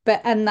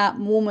 But in that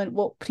moment,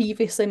 what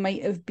previously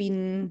might have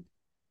been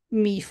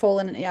me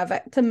falling into a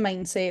victim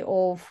mindset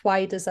of,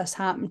 why does this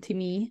happen to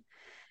me?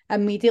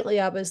 Immediately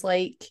I was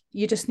like,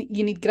 you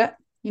need grit,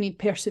 you need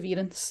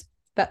perseverance.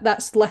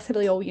 That's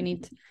literally all you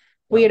need.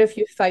 Where have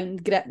you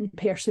found grit and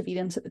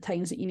perseverance at the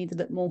times that you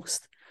needed it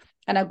most?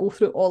 And I go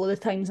through all of the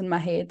times in my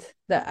head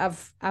that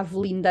I've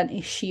leaned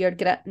into sheer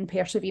grit and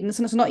perseverance.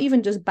 And it's not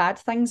even just bad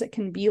things. It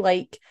can be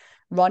like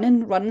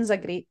running. Running's a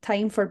great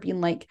time for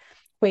being like,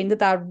 when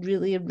did I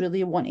really,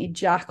 really want to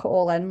jack it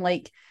all in?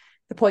 Like,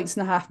 the points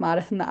in the half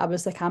marathon that I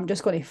was like, I'm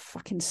just going to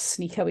fucking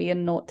sneak away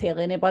and not tell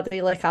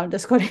anybody. Like, I'm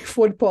just going to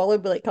phone Paul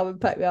and be like, come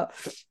and pick me up.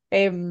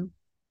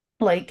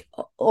 Like,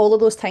 all of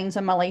those times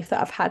in my life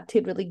that I've had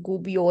to really go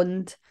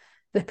beyond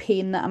the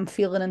pain that I'm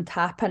feeling and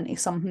tap into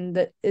something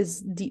that is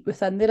deep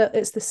within there.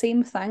 It's the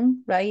same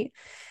thing, right?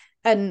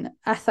 And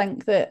I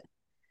think that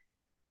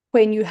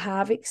when you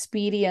have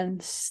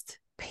experienced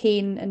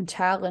pain and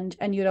challenge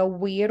and you're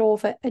aware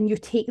of it and you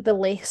take the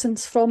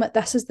lessons from it,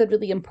 this is the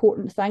really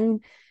important thing,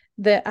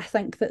 that I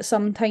think that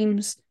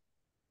sometimes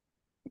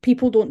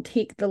people don't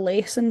take the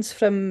lessons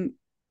from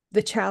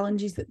the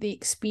challenges that they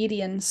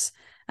experience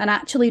and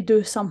actually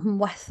do something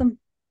with them,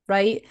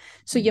 right?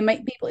 So you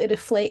might be able to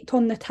reflect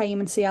on the time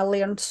and say, I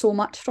learned so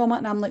much from it.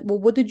 And I'm like, well,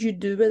 what did you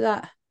do with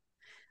that?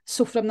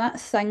 So from that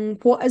thing,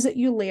 what is it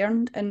you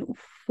learned and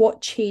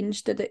what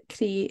change did it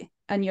create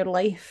in your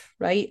life,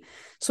 right?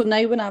 So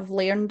now when I've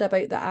learned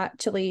about that,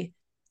 actually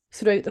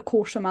throughout the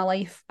course of my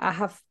life, I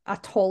have a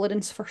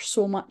tolerance for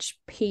so much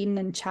pain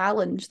and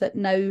challenge that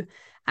now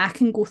I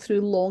can go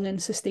through long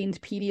and sustained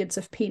periods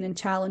of pain and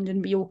challenge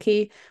and be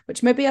okay,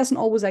 which maybe isn't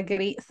always a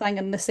great thing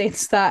in the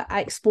sense that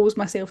I expose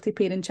myself to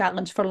pain and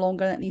challenge for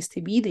longer than it needs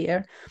to be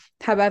there.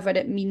 However,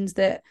 it means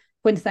that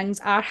when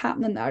things are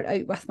happening that are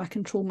out with my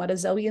control, my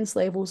resilience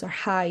levels are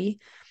high,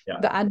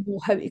 that I know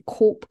how to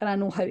cope and I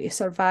know how to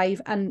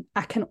survive. And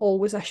I can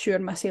always assure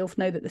myself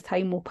now that the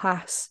time will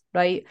pass,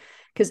 right?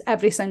 Because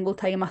every single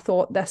time I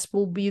thought this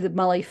will be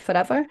my life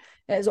forever,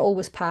 it has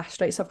always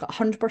passed, right? So I've got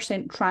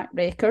 100% track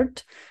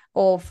record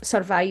of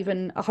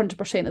surviving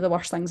 100% of the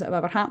worst things that have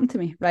ever happened to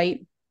me,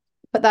 right?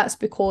 But that's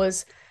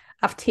because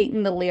I've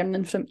taken the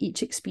learning from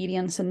each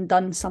experience and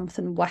done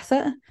something with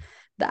it,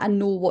 that I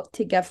know what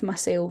to give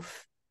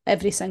myself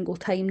every single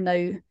time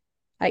now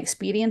I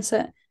experience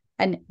it.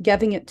 And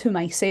giving it to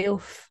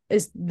myself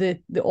is the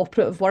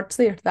operative words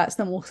there. That's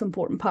the most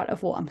important part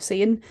of what I'm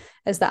saying,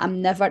 is that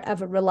I'm never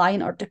ever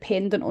reliant or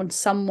dependent on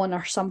someone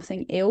or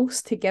something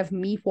else to give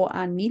me what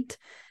I need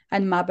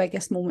in my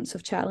biggest moments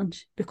of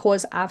challenge,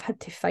 because I've had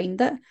to find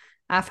it,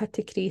 I've had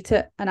to create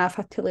it, and I've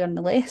had to learn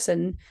the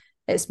lesson.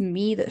 It's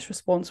me that's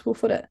responsible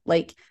for it.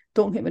 Like,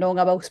 don't get me wrong,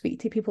 I will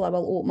speak to people, I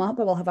will open up,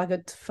 I will have a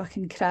good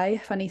fucking cry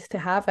if I need to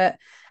have it,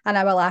 and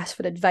I will ask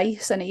for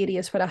advice in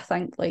areas where I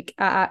think, like,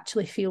 I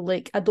actually feel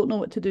like I don't know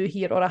what to do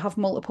here, or I have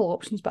multiple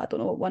options but I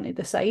don't know what one to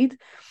decide.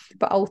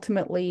 But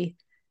ultimately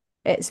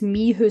it's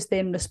me who's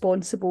then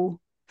responsible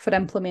for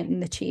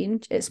implementing the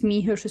change. It's me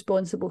who's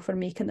responsible for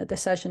making the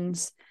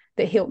decisions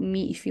that help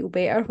me to feel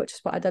better, which is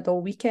what I did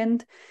all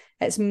weekend.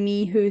 It's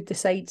me who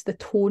decides the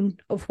tone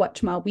of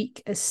which my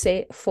week is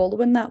set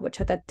following that, which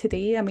I did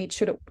today. I made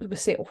sure it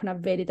was set off in a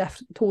very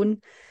different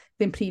tone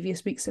than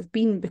previous weeks have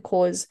been,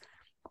 because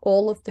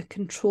all of the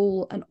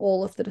control and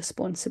all of the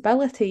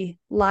responsibility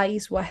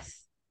lies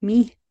with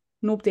me,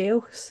 nobody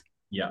else.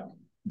 Yeah,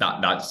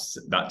 that's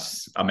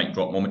a mic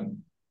drop moment,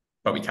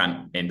 but we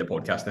can't end the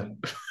podcast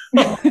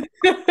now.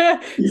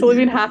 It's only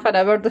been half an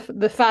hour.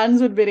 The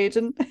fans would be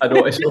raging. I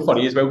know, it's so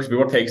funny as well, because we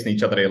were texting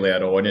each other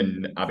earlier on,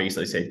 and I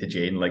basically said to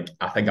Jane, like,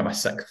 I think I'm a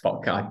sick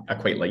fuck. I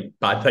quite like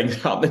bad things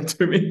happening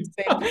to me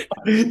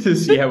to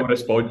see how I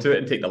respond to it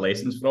and take the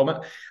lessons from it.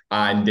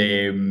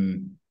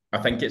 And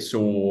I think it's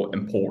so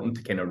important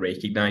to kind of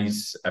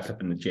recognise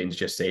everything that Jane's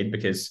just said,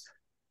 because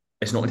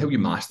it's not until you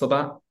master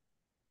that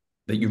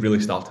you really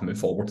start to move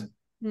forward.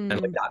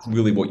 And like, that's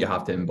really what you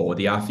have to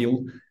embody, I feel.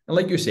 And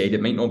like you said,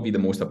 it might not be the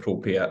most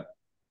appropriate,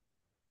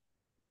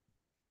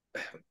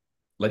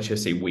 let's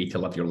just say, way to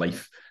live your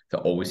life, to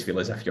always feel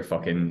as if you're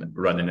fucking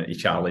running at a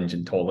challenge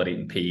and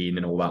tolerating pain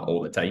and all that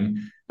all the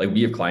time. Like,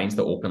 we have clients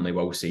that openly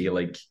will say,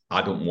 like,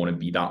 I don't want to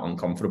be that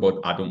uncomfortable.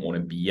 I don't want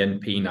to be in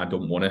pain. I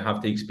don't want to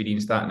have to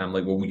experience that. And I'm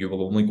like, well, you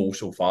will only go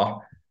so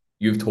far.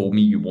 You've told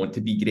me you want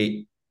to be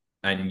great,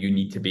 and you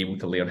need to be able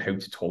to learn how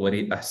to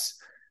tolerate this.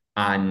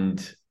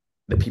 And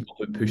the people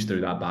who push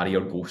through that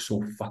barrier go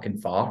so fucking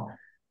far,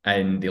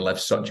 and they live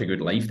such a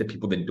good life. The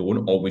people that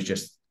don't always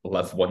just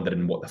live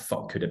wondering what the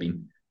fuck could have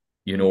been,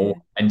 you know,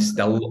 and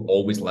still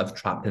always live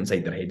trapped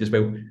inside their head as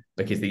well,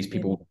 because these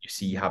people you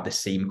see have the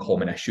same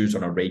common issues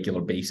on a regular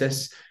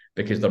basis,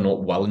 because they're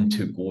not willing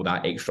to go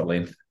that extra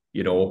length,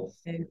 you know.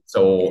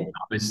 So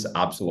that was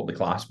absolutely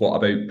class. What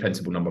about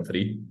principle number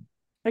 3?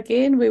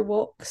 Again, we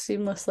walk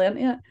seamlessly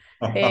into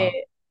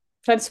it.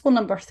 Principle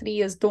number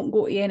 3 is don't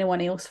go to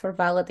anyone else for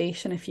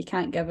validation if you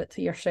can't give it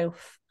to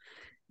yourself.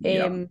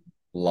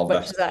 Love which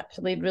this. is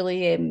actually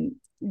really,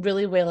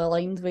 really well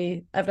aligned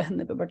with everything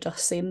that we were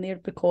just saying there,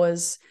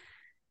 because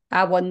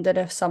I wonder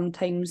if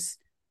sometimes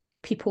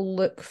people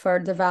look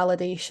for the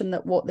validation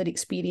that what they're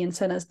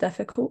experiencing is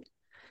difficult.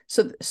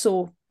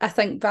 So I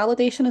think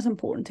validation is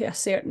important to a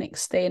certain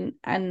extent,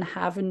 and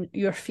having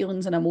your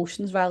feelings and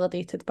emotions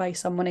validated by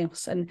someone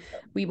else. And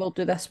we will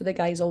do this with the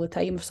guys all the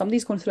time. If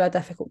somebody's going through a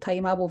difficult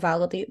time, I will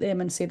validate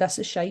them and say, this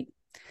is shite.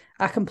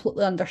 I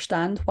completely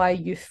understand why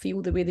you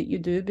feel the way that you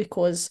do,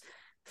 because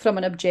from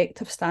an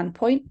objective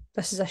standpoint,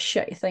 this is a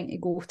shitty thing to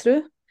go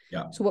through.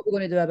 Yeah. So what we're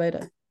going to do about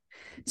it?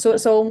 So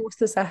it's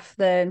almost as if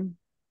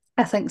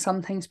I think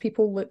sometimes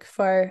people look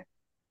for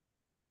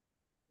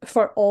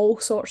all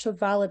sorts of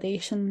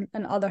validation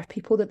in other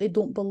people that they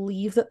don't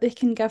believe that they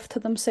can give to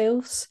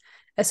themselves.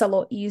 It's a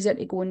lot easier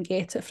to go and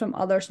get it from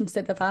others,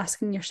 instead of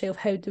asking yourself,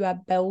 how do I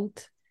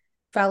build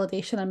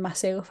validation in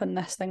myself and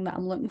this thing that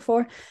I'm looking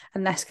for?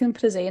 And this can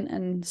present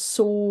in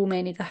so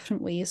many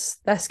different ways.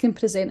 This can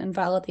present in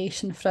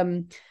validation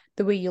from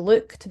the way you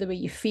look, to the way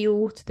you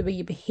feel, to the way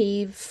you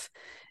behave.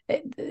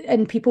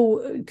 And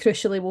people,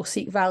 crucially, will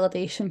seek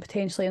validation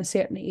potentially in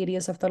certain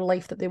areas of their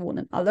life that they won't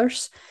in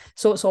others.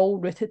 So it's all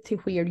rooted to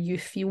where you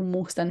feel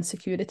most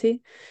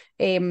insecurity.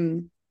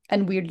 And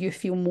where you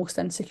feel most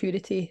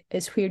insecurity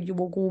is where you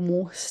will go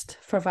most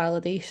for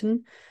validation.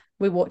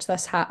 We watch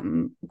this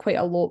happen quite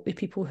a lot with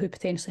people who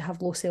potentially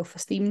have low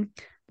self-esteem,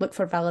 look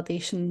for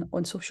validation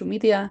on social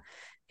media,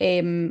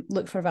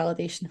 look for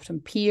validation from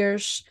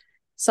peers.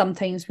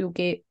 Sometimes we'll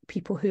get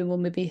people who will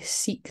maybe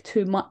seek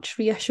too much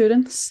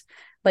reassurance.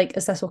 Like,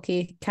 is this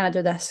okay? Can I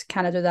do this?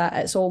 Can I do that?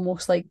 It's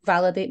almost like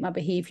validate my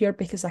behaviour,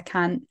 because I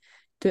can't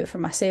do it for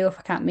myself.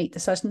 I can't make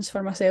decisions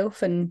for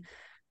myself. And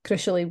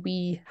crucially,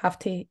 we have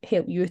to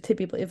help you to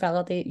be able to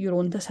validate your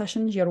own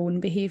decisions, your own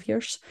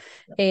behaviours.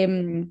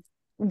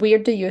 Where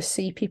do you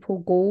see people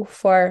go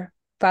for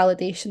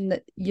validation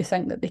that you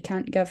think that they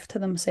can't give to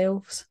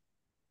themselves?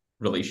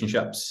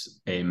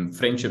 Relationships,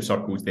 friendship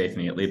circles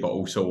definitely, but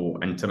also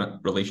intimate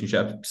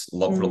relationships,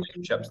 love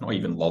relationships, not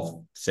even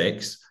love,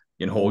 sex,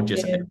 you know,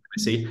 just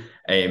intimacy.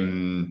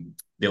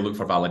 They look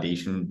for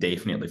validation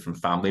definitely from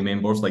family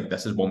members. Like,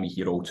 this is one we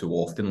hear all too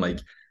often. Like,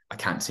 I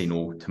can't say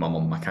no to my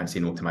mum. I can't say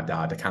no to my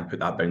dad. I can't put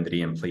that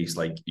boundary in place.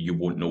 Like, you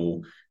won't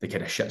know the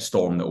kind of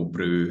shitstorm that will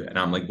brew. And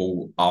I'm like,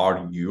 well,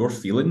 are your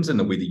feelings and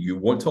the way that you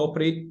want to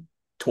operate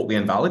totally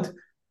invalid?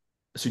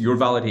 So you're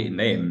validating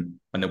them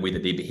and the way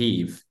that they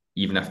behave,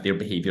 even if their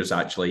behaviour is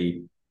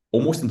actually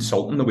almost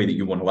insulting the way that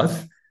you want to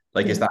live.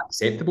 Like, is that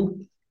acceptable?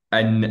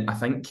 And I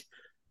think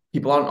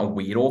people aren't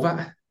aware of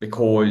it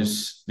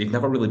because they've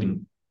never really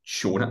been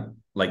shown it.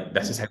 Like,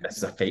 this is how this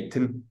is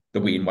affecting the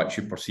way in which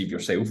you perceive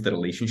yourself, the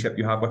relationship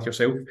you have with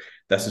yourself.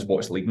 This is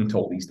what's leading to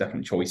all these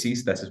different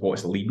choices. This is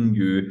what's leading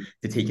you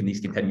to taking these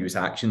continuous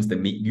actions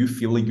that make you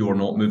feel like you're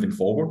not moving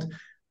forward.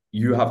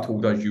 You have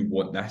told us you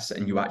want this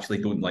and you actually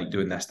don't like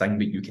doing this thing,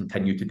 but you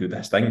continue to do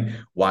this thing.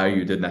 Why are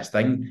you doing this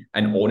thing?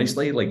 And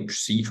honestly, like,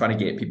 see, trying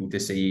to get people to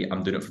say,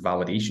 I'm doing it for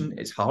validation,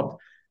 it's hard.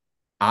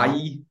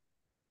 I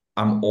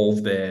am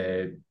of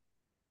the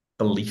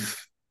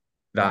belief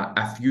that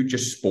if you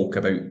just spoke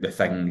about the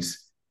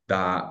things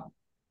that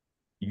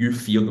you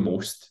fear the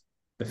most,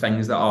 the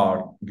things that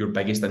are your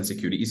biggest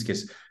insecurities,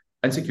 because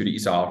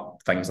insecurities are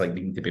things like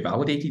needing to be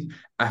validated.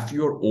 If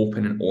you're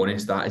open and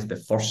honest, that is the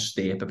first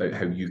step about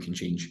how you can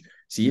change.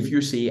 See, if you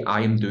say,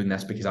 I am doing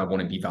this because I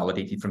want to be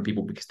validated from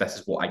people because this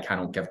is what I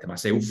cannot give to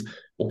myself,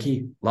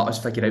 okay, let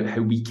us figure out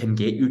how we can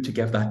get you to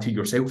give that to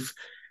yourself.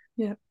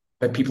 Yeah.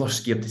 But people are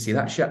scared to say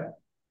that shit.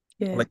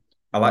 Yeah. Like,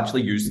 I'll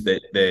actually use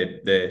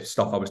the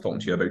stuff I was talking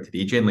to you about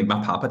today, Jen. Like,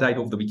 my papa died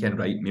over the weekend,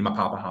 right? Me and my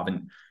papa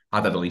haven't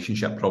had a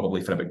relationship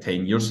probably for about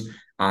 10 years.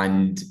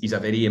 And he's a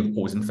very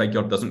imposing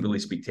figure, doesn't really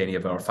speak to any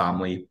of our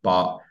family.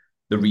 But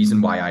the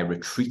reason why I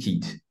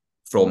retreated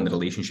from the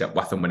relationship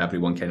with him when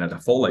everyone kind of had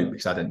a fallout,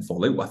 because I didn't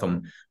fall out with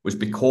him, was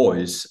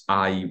because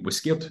I was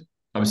scared.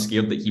 I was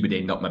scared that he would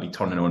end up maybe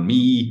turning on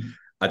me.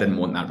 I didn't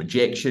want that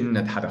rejection.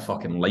 I'd had a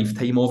fucking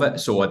lifetime of it,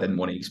 so I didn't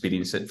want to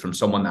experience it from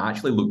someone that I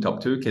actually looked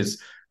up to, because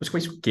I was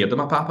quite scared of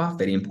my papa,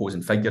 very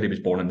imposing figure. He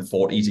was born in the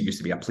 40s. He used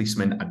to be a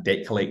policeman, a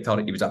debt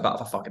collector. He was a bit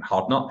of a fucking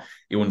hard nut.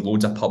 He owned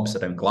loads of pubs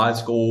around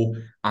Glasgow,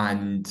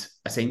 and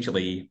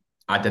essentially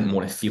I didn't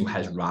want to feel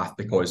his wrath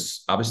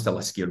because I was still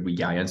a scared wee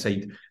guy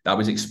inside. That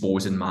was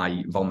exposing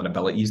my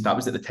vulnerabilities. That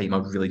was at the time I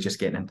was really just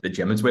getting into the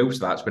gym as well,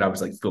 so that's where I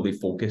was like fully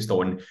focused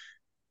on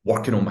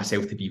working on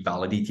myself to be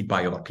validated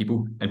by other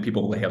people. And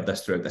people will heard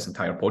this throughout this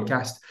entire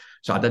podcast.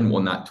 So I didn't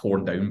want that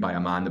torn down by a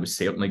man that was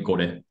certainly going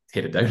to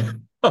tear it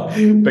down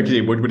because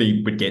he would when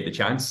he would get the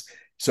chance.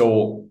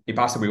 So he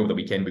passed away over the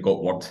weekend. We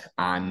got word,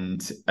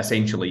 and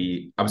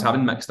essentially I was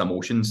having mixed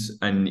emotions,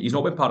 and he's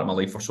not been part of my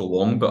life for so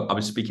long, but I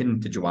was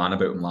speaking to Joanne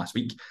about him last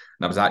week,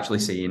 and I was actually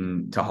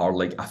saying to her,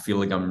 like, I feel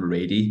like I'm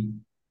ready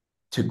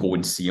to go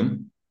and see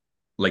him.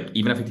 Like,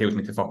 even if he tells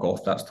me to fuck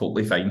off, that's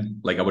totally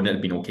fine. Like, I wouldn't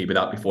have been okay with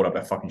that before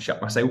I'd fucking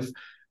shit myself.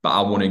 But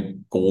I want to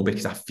go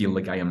because I feel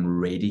like I am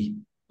ready.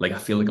 Like, I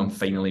feel like I'm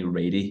finally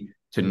ready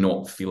to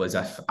not feel as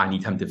if I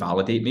need him to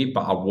validate me,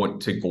 but I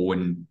want to go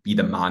and be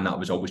the man that I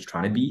was always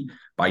trying to be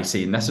by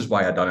saying, this is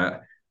why I done it.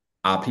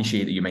 I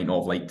appreciate that you might not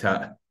have liked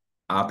it.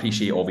 I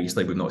appreciate,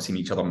 obviously, we've not seen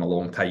each other in a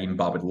long time,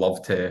 but I would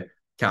love to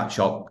catch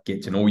up,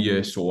 get to know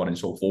you, so on and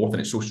so forth. And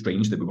it's so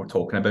strange that we were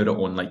talking about it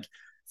on like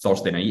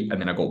Thursday night,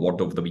 and then I got word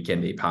over the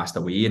weekend that he passed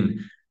away.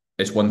 And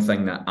it's one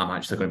thing that I'm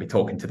actually going to be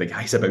talking to the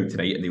guys about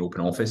tonight in the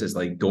open office, is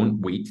like, don't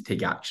wait to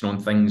take action on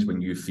things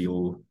when you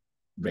feel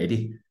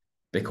ready,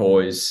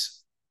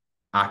 because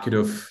I could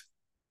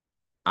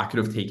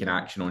have taken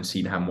action on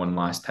seeing him one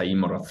last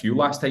time or a few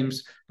last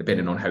times,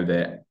 depending on how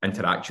the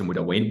interaction would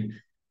have went,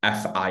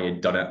 if I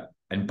had done it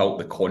and built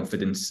the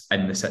confidence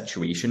in the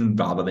situation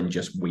rather than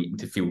just waiting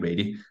to feel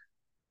ready.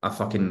 I've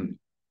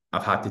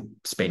had to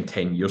spend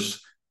 10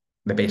 years,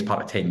 the best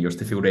part of 10 years,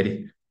 to feel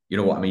ready. You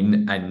know what I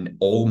mean? And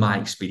all my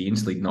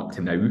experience leading up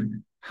to now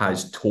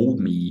has told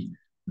me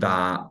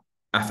that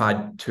if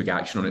I took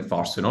action on it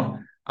far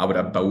sooner, I would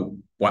have built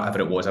whatever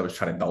it was I was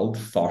trying to build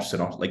far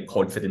sooner, like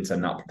confidence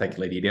in that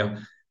particular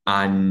area.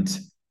 And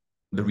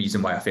the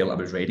reason why I felt I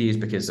was ready is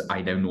because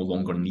I now no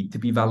longer need to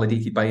be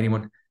validated by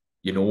anyone,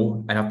 you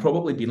know? And I've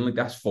probably been like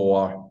this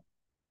for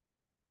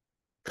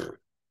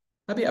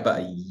maybe about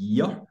a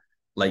year,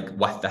 like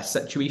with this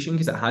situation,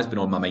 because it has been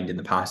on my mind in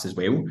the past as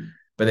well.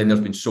 But then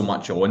there's been so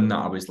much on that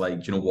I was like,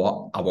 do you know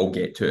what? I will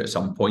get to it at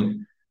some point.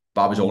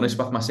 But I was honest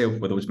with myself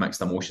with those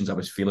mixed emotions I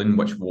was feeling,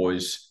 which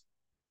was,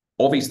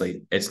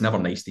 obviously, it's never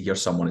nice to hear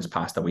someone has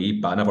passed away,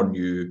 but I never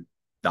knew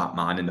that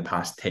man in the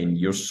past 10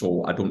 years.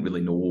 So I don't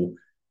really know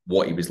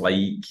what he was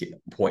like,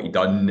 what he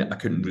done. I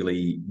couldn't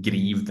really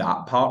grieve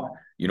that part,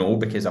 you know,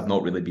 because I've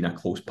not really been a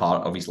close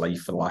part of his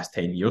life for the last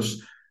 10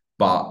 years.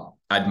 But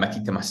I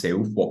admitted to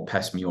myself what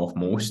pissed me off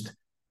most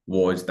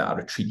was that I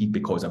retreated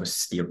because I was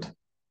scared.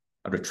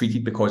 I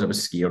retreated because I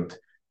was scared.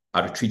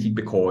 I retreated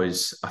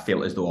because I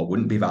felt as though I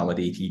wouldn't be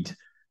validated.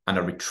 And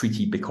I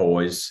retreated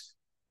because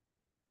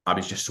I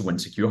was just so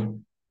insecure.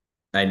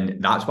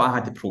 And that's what I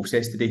had to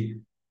process today.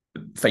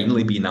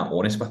 Finally being that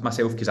honest with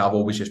myself, because I've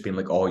always just been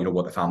like, oh, you know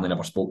what, the family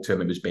never spoke to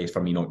him. It was best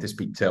for me not to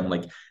speak to him.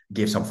 Like,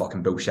 gave some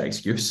fucking bullshit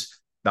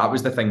excuse. That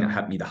was the thing that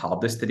hit me the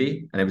hardest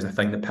today. And it was the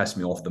thing that pissed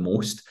me off the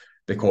most,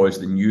 because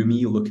the new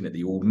me looking at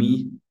the old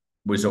me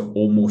was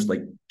almost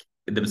like,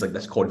 there was like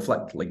this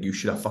conflict. Like, you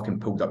should have fucking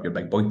pulled up your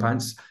big boy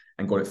pants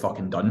and got it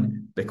fucking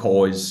done,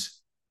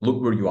 because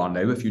look where you are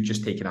now. If you'd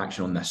just taken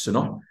action on this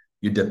sooner,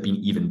 you'd have been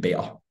even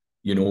better,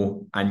 you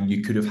know, and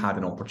you could have had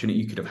an opportunity,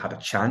 you could have had a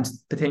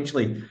chance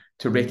potentially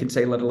to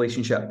reconcile a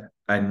relationship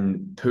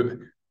and put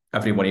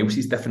everyone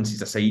else's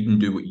differences aside and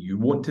do what you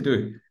want to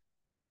do.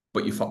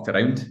 But you fucked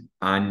around.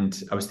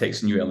 And I was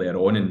texting you earlier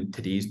on, and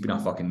today's been a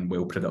fucking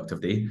well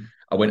productive day.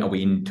 I went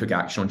away and took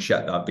action on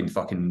shit that I've been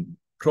fucking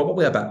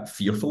probably a bit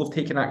fearful of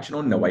taking action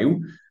on in a while,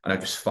 and I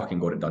just fucking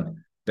got it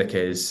done,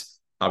 because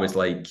I was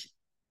like,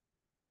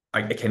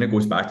 it kind of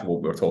goes back to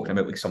what we were talking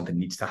about, like something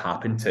needs to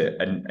happen to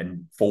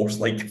and force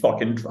like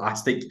fucking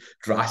drastic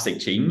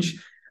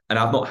change. And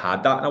I've not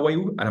had that in a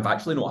while, and I've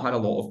actually not had a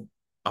lot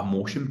of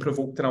emotion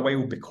provoked in a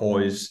while,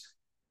 because,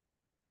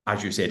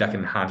 as you said, I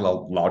can handle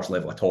a large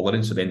level of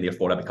tolerance, so then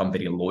therefore I become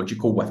very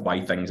logical with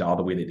why things are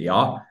the way that they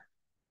are.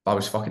 But I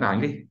was fucking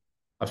angry.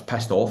 I was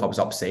pissed off. I was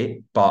upset.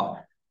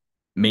 But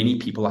many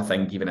people, I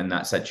think, even in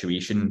that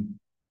situation,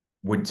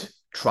 would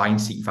try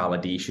and seek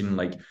validation.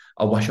 Like,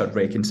 I wish I'd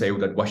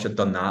reconciled, I wish I'd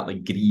done that,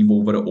 like grieve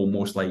over it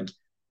almost like,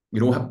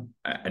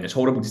 and it's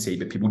horrible to say,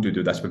 but people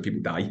do this when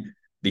people die.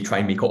 They try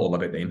and make it all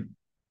about them.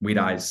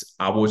 Whereas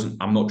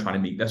I'm not trying to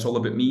make this all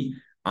about me.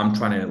 I'm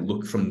trying to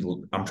look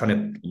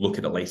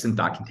at the lesson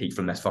that I can take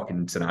from this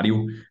fucking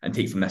scenario and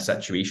take from this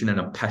situation. And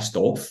I'm pissed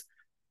off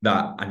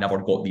that I never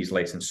got these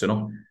lessons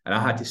sooner. And I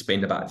had to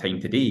spend a bit of time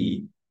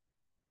today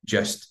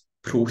just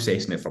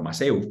processing it for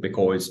myself,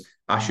 because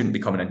I shouldn't be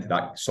coming into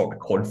that sort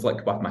of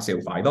conflict with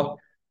myself either.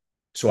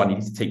 So I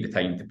needed to take the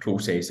time to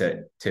process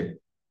it, to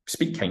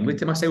speak kindly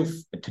to myself,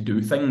 to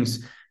do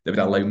things that would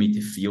allow me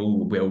to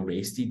feel well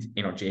rested,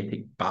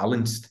 energetic,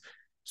 balanced,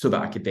 so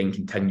that I could then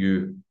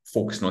continue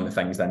focusing on the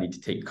things that I need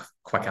to take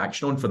quick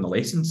action on from the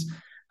lessons.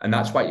 And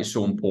that's why it's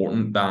so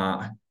important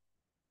that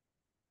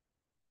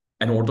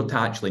in order to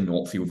actually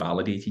not feel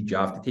validated, you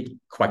have to take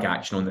quick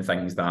action on the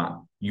things that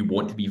you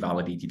want to be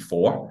validated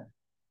for,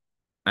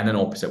 in an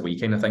opposite way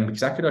kind of thing.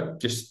 Because I could have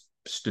just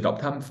stood up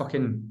to him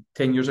fucking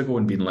 10 years ago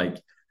and been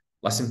like,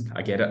 listen,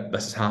 I get it.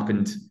 This has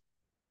happened.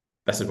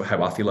 This is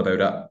how I feel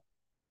about it.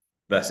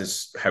 This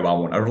is how I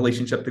want our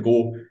relationship to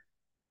go.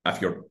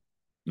 If you're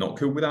not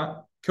cool with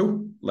that,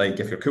 cool. Like,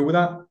 if you're cool with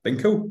that, then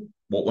cool.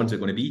 What one's it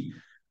going to be?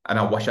 And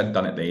I wish I'd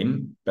done it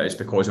then, but it's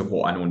because of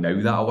what I know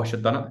now that I wish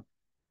I'd done it.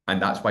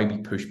 And that's why we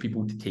push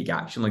people to take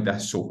action like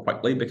this so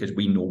quickly, because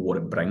we know what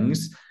it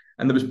brings.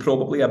 And there was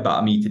probably a bit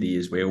of me today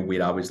as well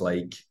where I was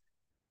like,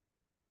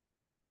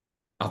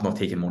 I've not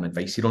taken my own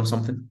advice here on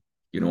something.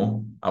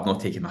 I've not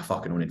taken my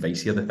fucking own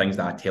advice here, the things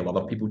that I tell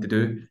other people to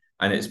do.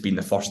 And it's been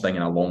the first thing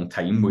in a long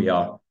time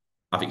where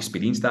I've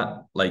experienced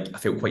that. Like, I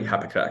felt quite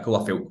hypocritical.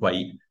 I felt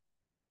quite,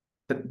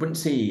 I wouldn't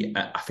say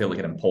I felt like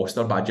an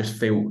imposter, but I just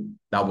felt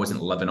that I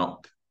wasn't living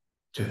up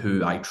to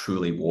who I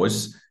truly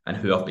was and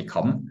who I've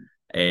become.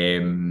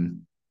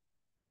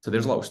 So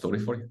there's a little story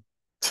for you.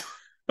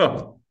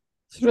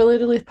 It's really,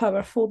 really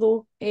powerful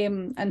though.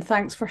 And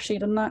thanks for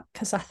sharing that,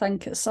 because I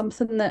think it's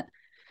something that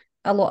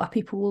a lot of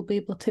people will be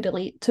able to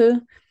relate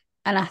to.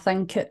 And I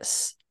think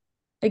it's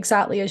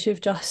exactly as you've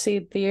just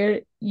said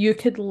there. You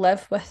could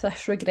live with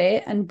this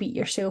regret and beat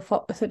yourself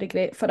up with the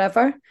regret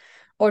forever,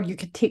 or you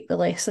could take the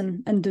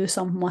lesson and do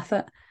something with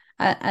it.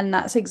 And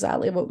that's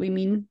exactly what we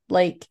mean.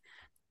 Like,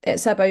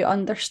 it's about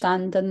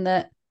understanding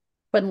that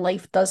when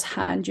life does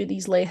hand you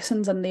these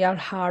lessons, and they are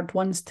hard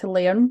ones to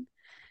learn,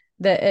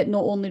 that it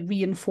not only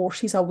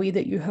reinforces a way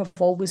that you have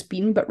always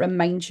been, but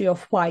reminds you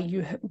of why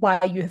you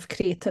have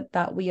created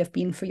that way of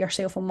being for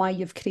yourself, and why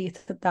you've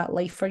created that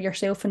life for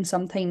yourself. And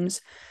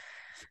sometimes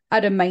a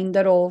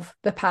reminder of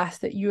the path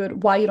that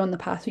why you're on the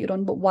path that you're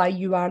on, but why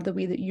you are the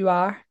way that you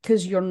are,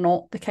 because you're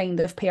not the kind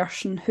of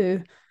person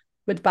who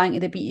would bang to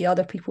the beat of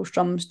other people's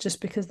drums just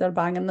because they're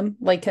banging them.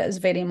 Like, it is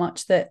very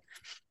much that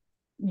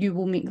you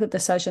will make the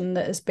decision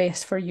that is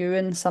best for you.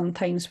 And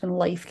sometimes when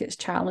life gets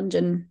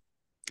challenging,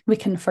 we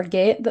can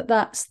forget that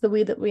that's the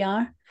way that we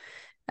are.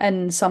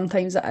 And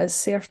sometimes it is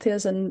served to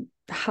us in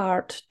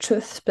hard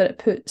truths, but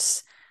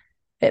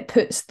it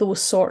puts those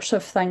sorts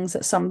of things,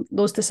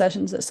 those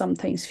decisions that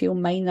sometimes feel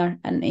minor,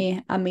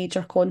 into a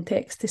major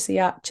context to say,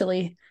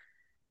 actually,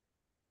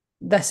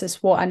 this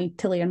is what I need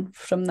to learn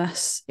from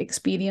this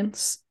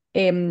experience.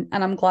 And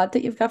I'm glad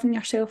that you've given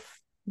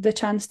yourself the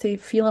chance to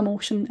feel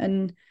emotion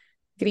and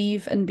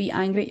grieve and be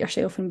angry at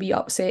yourself and be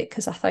upset,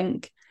 because I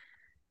think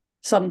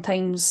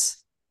sometimes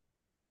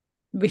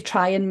we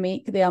try and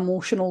make the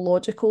emotional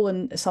logical,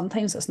 and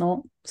sometimes it's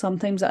not.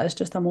 Sometimes it is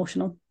just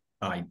emotional.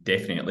 Aye,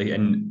 definitely.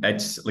 And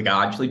it's like,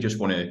 I actually just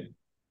want to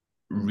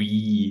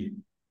reframe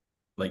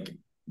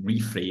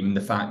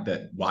the fact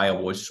that why I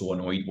was so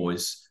annoyed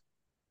was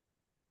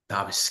that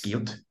I was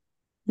scared.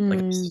 Like,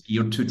 I was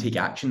scared to take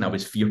action. I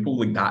was fearful.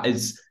 Like, that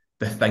is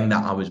the thing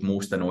that I was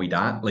most annoyed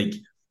at. Like,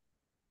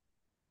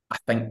 I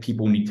think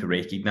people need to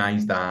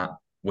recognise that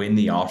when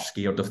they are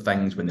scared of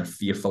things, when they're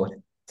fearful of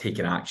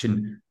taking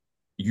action,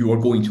 you are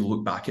going to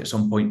look back at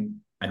some point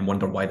and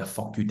wonder why the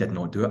fuck you did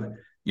not do it,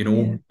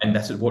 Yeah. And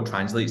this is what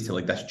translates to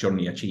like this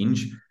journey of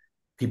change.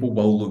 People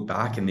will look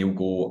back and they'll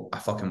go,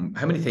 how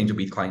many times have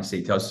we clients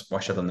say to us,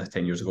 wish I'd done this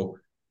 10 years ago?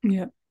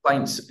 Yeah.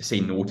 Clients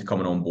say no to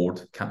coming on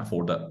board, can't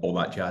afford it, all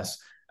that jazz.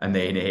 And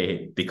then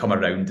they come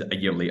around a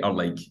year later,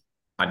 like,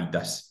 I need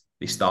this.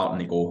 They start and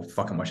they go,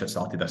 fucking wish I'd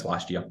started this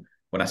last year.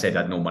 When I said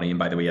I had no money, and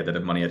by the way, I did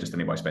have money, I just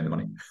didn't want to spend the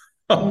money.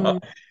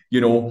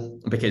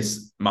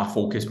 Because my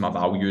focus, my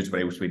values were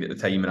elsewhere at the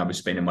time, and I was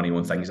spending money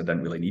on things I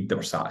didn't really need. They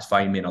were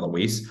satisfying me in other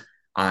ways.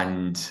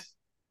 And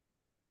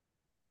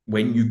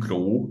when you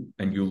grow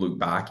and you look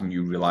back and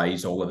you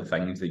realize all of the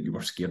things that you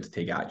were scared to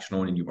take action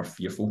on and you were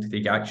fearful to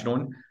take action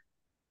on,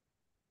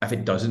 if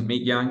it doesn't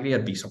make you angry,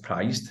 I'd be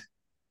surprised.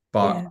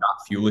 But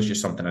that fuel is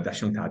just something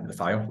additional to add to the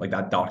fire, like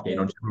that dark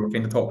energy we were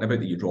kind of talking about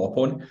that you draw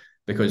upon.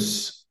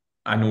 Because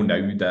I know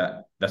now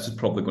that this is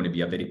probably going to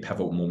be a very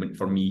pivotal moment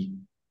for me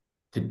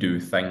to do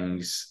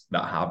things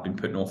that I have been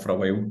putting off for a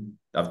while.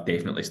 I've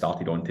definitely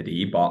started on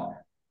today, but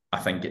I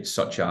think it's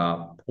such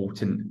a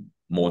potent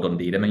modern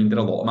day reminder.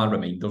 A lot of my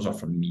reminders are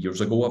from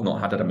years ago. I've not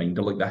had a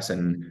reminder like this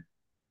in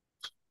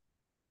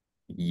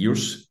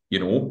years,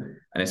 and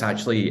it's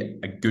actually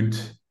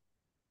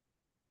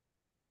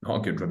not a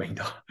good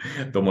reminder.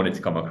 Don't want it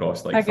to come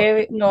across like I get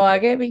it. No, I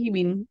get what you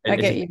mean. I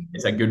get you.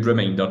 It's a good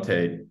reminder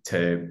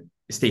to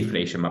stay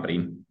fresh in my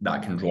brain that I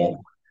can draw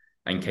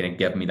and kind of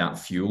give me that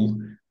fuel.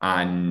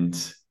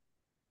 And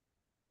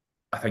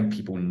I think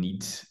people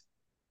need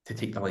to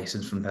take the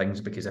lessons from things,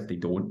 because if they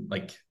don't,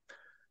 like,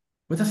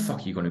 where the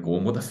fuck are you going to go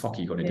and what the fuck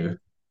are you going to do?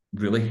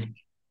 Really?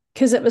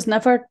 Because it was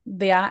never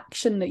the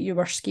action that you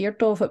were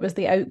scared of. It was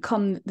the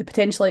outcome, the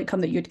potential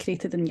outcome that you'd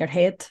created in your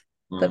head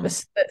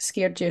that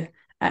scared you.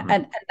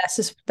 And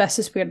this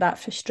is where that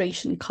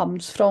frustration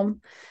comes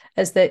from,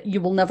 is that you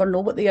will never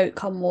know what the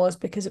outcome was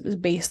because it was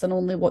based on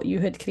only what you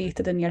had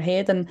created in your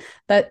head. And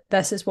that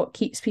this is what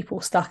keeps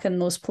people stuck in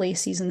those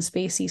places and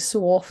spaces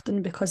so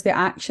often, because the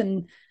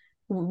action,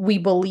 we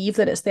believe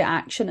that it's the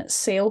action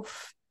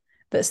itself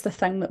that's the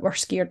thing that we're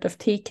scared of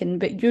taking.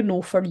 But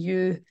for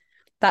you,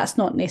 that's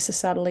not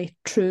necessarily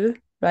true,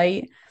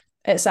 right?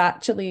 It's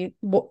actually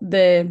what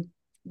the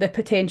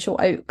potential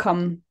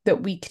outcome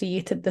that we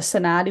created, the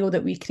scenario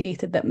that we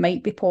created that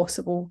might be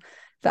possible,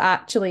 that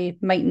actually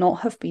might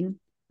not have been,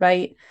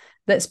 right?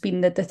 That's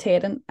been the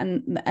deterrent.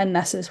 And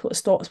this is what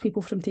stops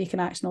people from taking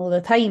action all the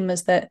time,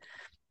 is that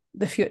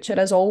the future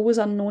is always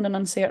unknown and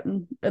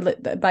uncertain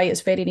by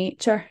its very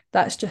nature.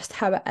 That's just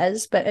how it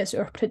is. But it's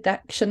our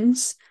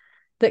predictions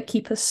that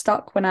keep us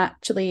stuck, when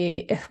actually,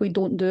 if we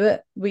don't do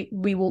it, we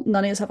will,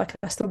 none of us have a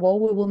crystal ball.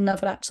 We will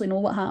never actually know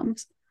what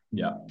happens.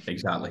 Yeah,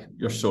 exactly.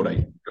 You're so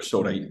right. You're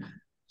so right.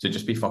 So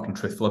just be fucking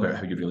truthful about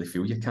how you really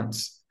feel, you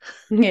cunts.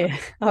 Yeah,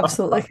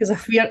 absolutely. Because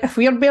if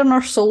we're bearing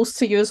our souls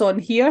to use on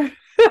here,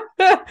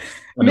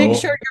 make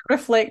sure you're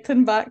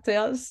reflecting back to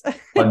us.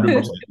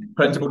 100%.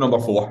 Principle number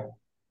 4.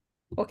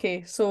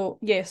 Okay, so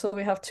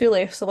we have 2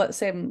 left. So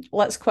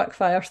let's quick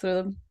fire through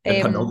them.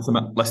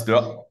 Penultimate. Let's do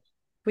it.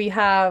 We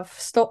have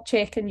stop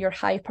checking your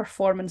high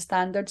performance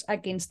standards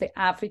against the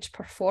average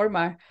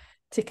performer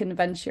to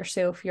convince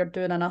yourself you're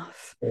doing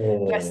enough.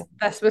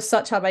 This was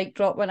such a mic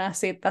drop when I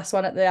said this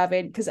one at the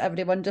event, because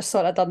everyone just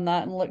sort of done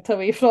that and looked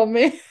away from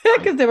me,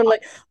 because they were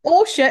like,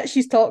 oh shit,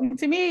 she's talking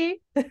to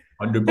me.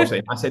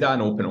 100%. I said that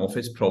in open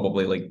office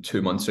probably like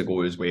 2 months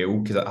ago as well,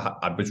 because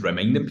I was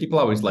reminding people,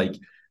 I was like,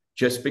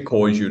 just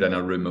because you're in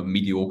a room of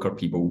mediocre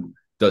people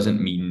doesn't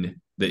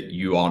mean that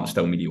you aren't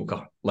still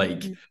mediocre.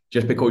 Like,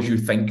 just because you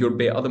think you're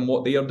better than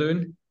what they are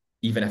doing,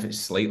 even if it's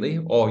slightly,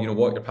 you know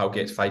what, your pal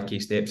gets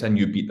 5k steps in,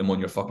 you beat them on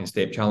your fucking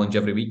step challenge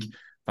every week.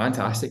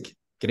 Fantastic.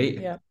 Great.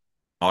 Yeah.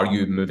 Are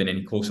you moving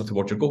any closer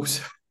towards your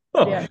goals?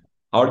 Yeah.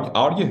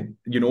 Are you?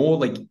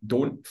 Like,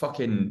 don't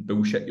fucking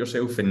bullshit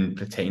yourself and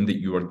pretend that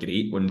you are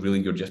great when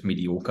really you're just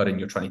mediocre, and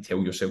you're trying to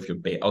tell yourself you're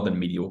better than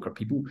mediocre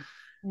people.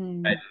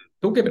 And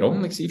don't get me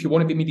wrong, like, see, if you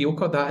want to be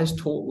mediocre, that is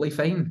totally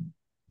fine.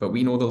 But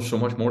we know there's so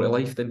much more to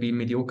life than being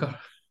mediocre.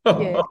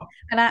 Yeah,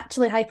 and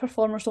actually high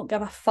performers don't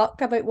give a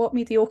fuck about what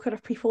mediocre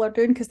people are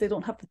doing, because they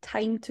don't have the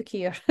time to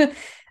care.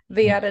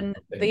 They are in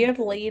their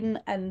lane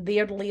and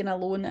their lane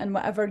alone, and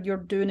whatever you're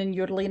doing in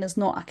your lane is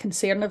not a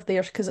concern of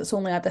theirs, because it's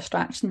only a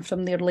distraction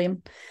from their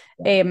lane.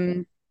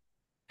 And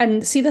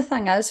see, the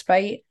thing is,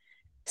 right,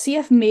 see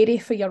if Mary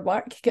for your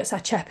work gets a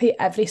chippy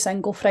every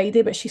single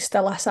Friday but she's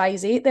still a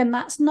size 8, then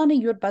that's none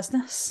of your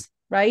business,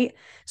 right?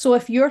 So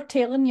if you're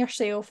telling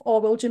yourself, oh,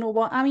 well, do you know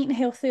what, I'm eating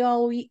healthy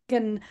all week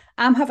and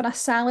I'm having a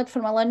salad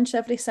for my lunch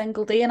every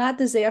single day and I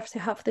deserve to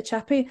have the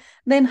chippy,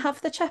 then have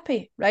the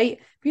chippy, right?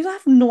 You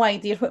have no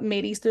idea what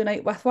Mary's doing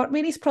out with work.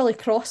 Mary's probably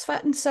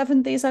CrossFitting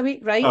 7 days a week,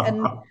 right?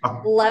 And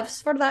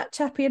lives for that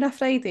chippy on a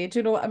Friday. Do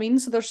you know what I mean?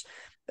 So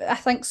I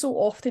think so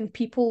often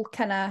people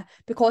kind of,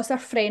 because their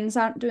friends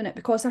aren't doing it,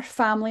 because their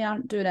family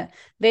aren't doing it,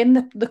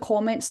 then the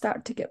comments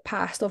start to get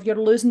passed of, you're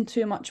losing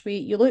too much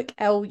weight, you look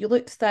ill, you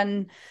look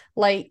thin,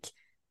 like,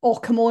 oh,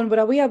 come on, we're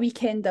away a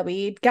weekend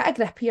away, get a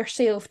grip of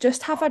yourself,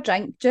 just have a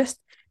drink, just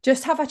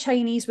have a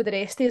Chinese with the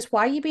rest of us.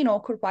 Why are you being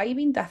awkward? Why are you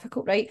being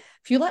difficult, right?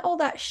 If you let all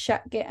that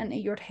shit get into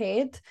your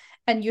head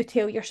and you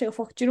tell yourself,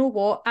 oh, do you know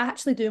what? I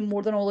actually do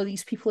more than all of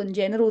these people in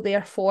general,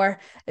 therefore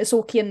it's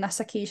okay on this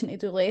occasion to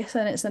do less,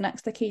 and it's the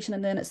next occasion,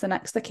 and then it's the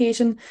next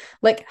occasion.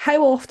 Like,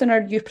 how often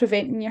are you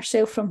preventing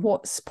yourself from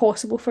what's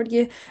possible for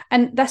you?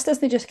 And this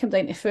doesn't just come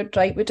down to food,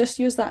 right? We just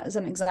use that as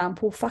an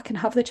example. Fucking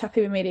have the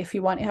chippy with Mary if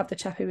you want to have the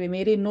chippy with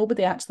Mary.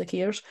 Nobody actually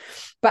cares.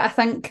 But I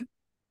think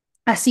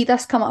I see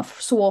this come up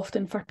so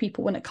often for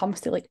people when it comes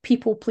to like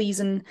people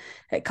pleasing,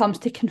 it comes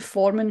to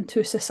conforming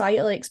to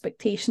societal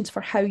expectations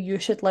for how you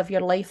should live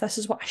your life. This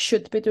is what I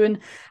should be doing.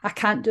 I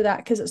can't do that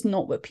because it's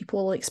not what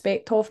people will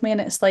expect of me. And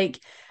it's like,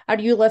 are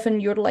you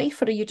living your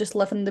life, or are you just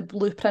living the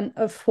blueprint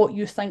of what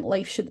you think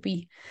life should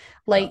be?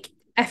 Like,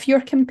 if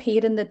you're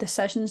comparing the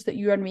decisions that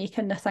you are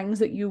making, the things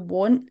that you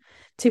want,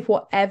 to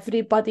what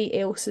everybody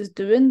else is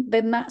doing,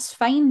 then that's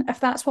fine. If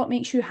that's what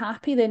makes you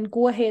happy, then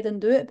go ahead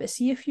and do it. But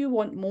see, if you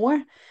want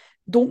more,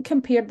 don't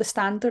compare the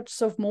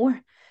standards of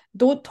more.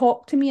 Don't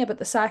talk to me about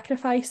the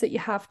sacrifice that you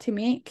have to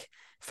make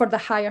for the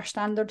higher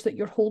standards that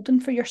you're holding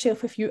for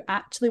yourself if you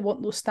actually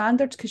want those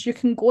standards, because you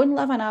can go and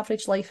live an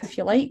average life if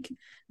you like.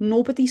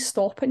 Nobody's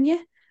stopping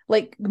you.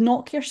 Like,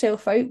 knock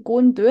yourself out, go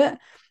and do it.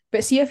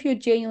 But see, if you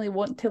genuinely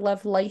want to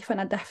live life in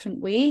a different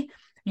way,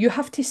 you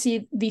have to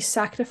see these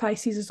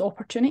sacrifices as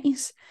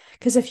opportunities.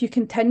 Because if you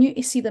continue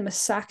to see them as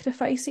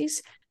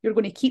sacrifices, you're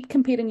going to keep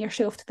comparing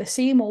yourself to the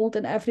same old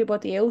and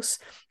everybody else,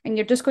 and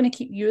you're just going to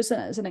keep using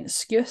it as an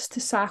excuse to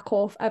sack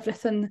off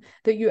everything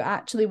that you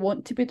actually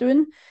want to be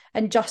doing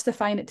and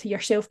justifying it to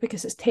yourself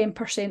because it's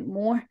 10%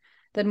 more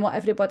than what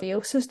everybody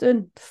else is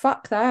doing.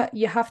 Fuck that.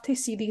 You have to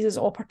see these as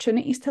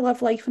opportunities to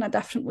live life in a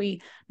different way,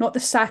 not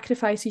the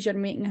sacrifices you're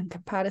making in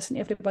comparison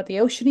to everybody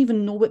else. You don't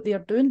even know what they're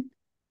doing.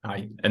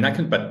 Aye. And that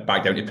comes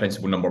back down to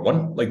principle number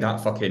one, like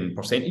that fucking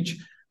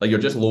percentage. Like, you're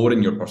just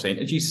lowering your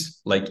percentages.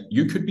 Like,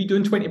 you could be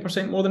doing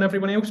 20% more than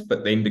everyone else,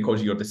 but then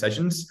because of your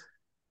decisions,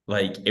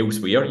 like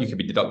elsewhere, you could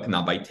be deducting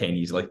that by 10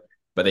 easily.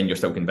 But then you're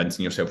still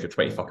convincing yourself you're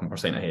 20 fucking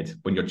percent ahead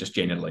when you're just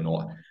generally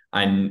not.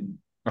 And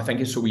I think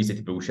it's so easy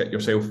to bullshit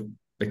yourself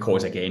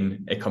because,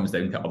 again, it comes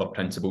down to other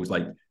principles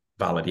like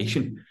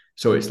validation.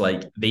 So it's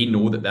like they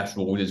know that this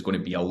road is going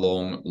to be a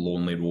long,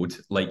 lonely road.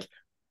 Like,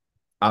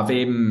 I've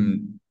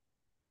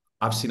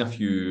seen a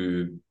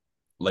few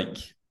like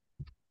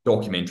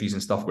documentaries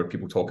and stuff where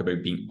people talk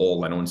about being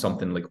all in on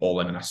something, like all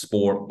in a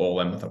sport, all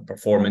in with a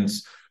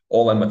performance,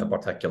 all in with a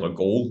particular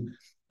goal.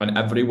 And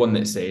everyone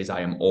that says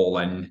I am all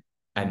in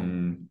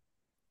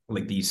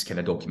like these kind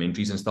of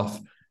documentaries and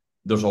stuff,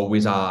 there's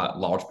always a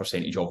large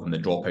percentage of them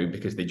that drop out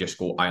because they just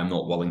go, I am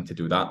not willing to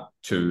do that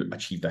to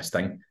achieve this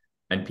thing.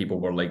 And people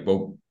were like,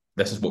 well,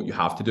 this is what you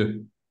have to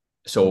do.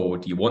 So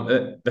do you want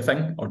the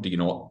thing or do you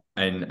not?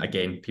 And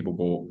again, people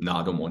go,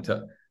 nah, I don't want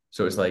it.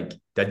 So it's like,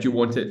 did you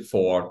want it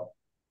for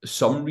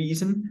some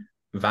reason?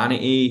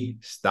 Vanity,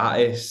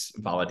 status,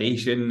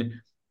 validation.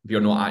 If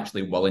you're not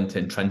actually willing to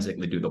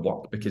intrinsically do the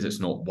work because it's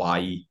not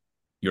why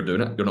you're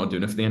doing it. You're not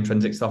doing it for the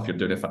intrinsic stuff. You're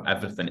doing it for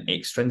everything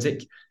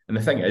extrinsic. And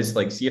the thing is,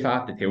 like, see if I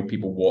have to tell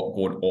people what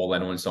going all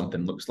in on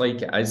something looks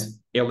like, it is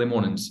early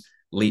mornings,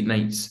 late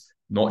nights,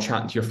 not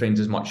chatting to your friends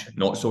as much,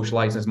 not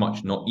socialising as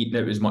much, not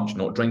eating out as much,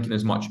 not drinking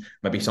as much,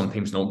 maybe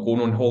sometimes not going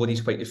on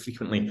holidays quite as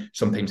frequently,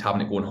 sometimes having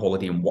to go on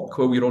holiday and work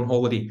while you're on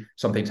holiday,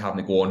 sometimes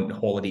having to go on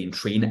holiday and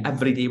train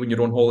every day when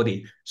you're on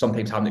holiday,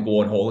 sometimes having to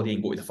go on holiday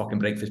and go to the fucking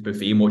breakfast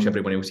buffet and watch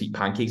everyone else eat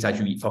pancakes as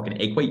you eat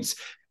fucking egg whites.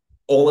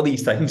 All of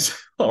these things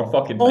are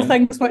fucking all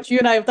things which you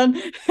and I have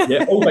done.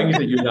 Yeah, all things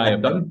that you and I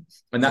have done.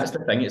 And that's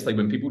the thing. It's like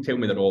when people tell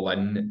me they're all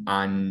in,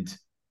 and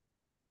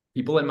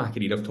people in my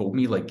career have told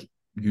me, like,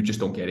 you just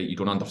don't get it, you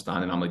don't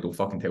understand. And I'm like, don't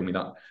fucking tell me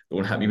that.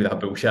 Don't hit me with that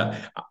bullshit.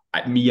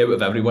 Me out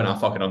of everyone, I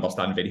fucking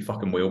understand very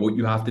fucking well what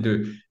you have to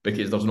do,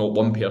 because there's not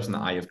one person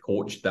that I have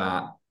coached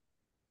that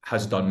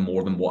has done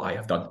more than what I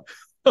have done.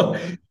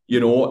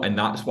 You know, and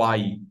that's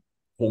why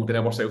holding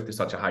ourselves to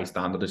such a high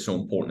standard is so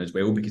important as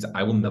well, because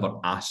I will never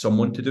ask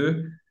someone to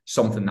do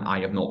something that I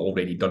have not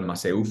already done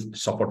myself,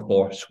 suffered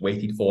for,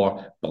 sweated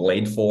for,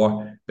 bled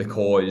for,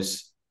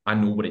 because I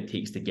know what it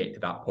takes to get to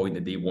that point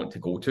that they want to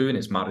go to. And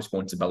it's my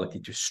responsibility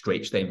to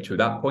stretch them to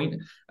that point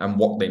and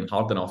work them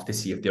hard enough to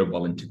see if they're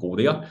willing to go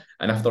there.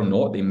 And if they're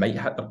not, they might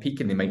hit their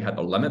peak and they might hit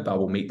their limit, but I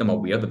will make them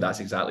aware that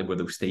that's exactly where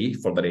they'll stay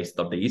for the rest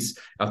of their days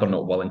if they're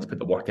not willing to put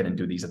the work in and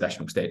do these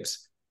additional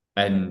steps.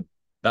 And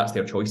that's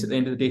their choice at the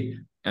end of the day.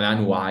 And I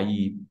know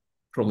I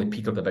probably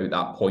petered about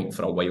that point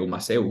for a while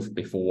myself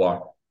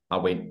before I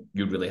went,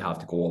 you really have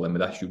to go all in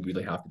with this. You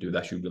really have to do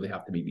this. You really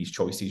have to make these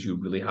choices. You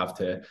really have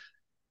to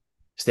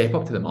step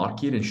up to the mark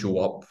here and show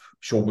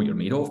what you're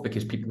made of,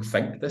 because people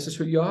think this is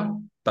who you are.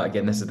 But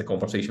again, this is the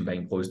conversation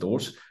behind closed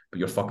doors, but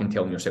you're fucking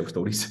telling yourself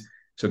stories.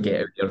 So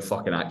get out there and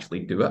fucking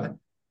actually do it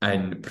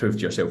and prove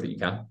to yourself that you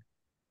can.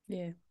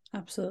 Yeah,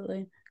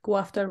 absolutely. Go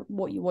after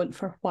what you want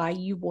for why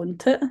you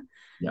want it.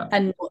 Yeah.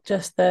 And not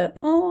just the,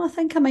 oh, I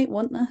think I might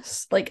want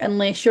this. Like,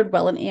 unless you're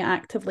willing to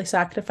actively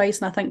sacrifice.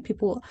 And I think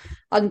people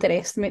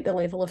underestimate the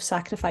level of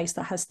sacrifice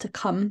that has to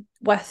come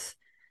with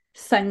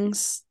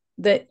things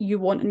that you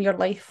want in your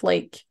life.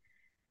 Like,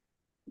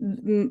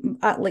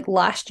 like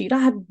last year I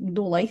had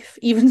no life.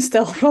 Even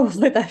still,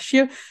 probably this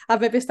year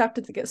I've maybe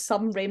started to get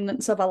some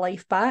remnants of a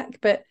life back,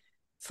 but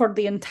for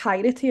the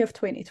entirety of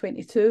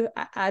 2022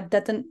 I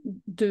didn't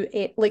do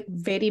like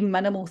very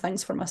minimal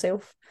things for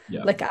myself.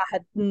 Yeah. Like, I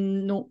had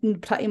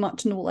pretty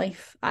much no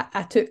life.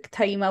 I took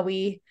time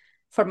away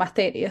for my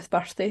 30th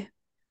birthday,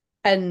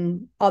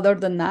 and other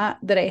than that,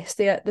 the rest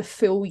of it, the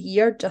full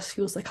year just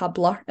feels like a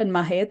blur in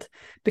my head,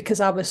 because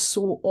I was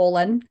so all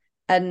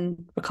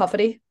in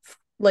recovery,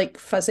 like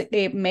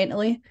physically,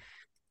 mentally,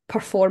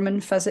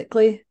 performing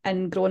physically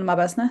and growing my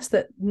business,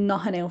 that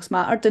nothing else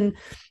mattered. And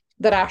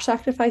there are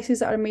sacrifices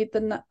that are made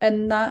in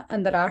that,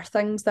 and there are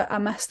things that I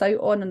missed out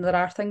on, and there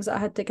are things that I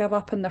had to give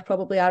up, and there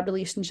probably are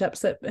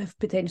relationships that have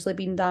potentially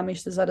been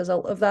damaged as a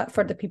result of that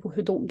for the people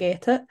who don't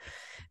get it.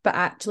 But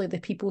actually the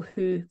people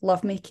who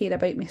love me, care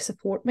about me,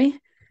 support me,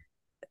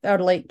 are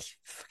like,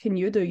 fucking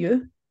you do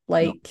you.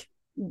 Like,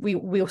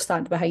 we'll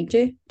stand behind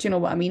you. Do you know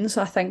what I mean?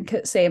 So I think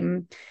it's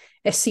seeing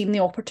the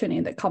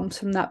opportunity that comes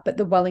from that, but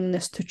the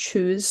willingness to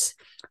choose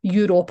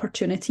your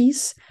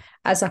opportunities,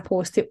 as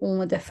opposed to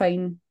only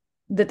define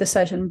the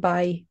decision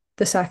by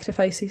the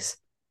sacrifices.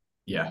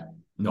 Yeah,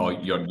 no,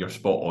 you're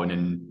spot on,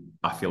 and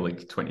I feel like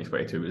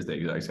 2022 is the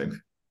exact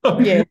same.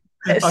 Yeah.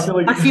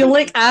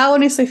 I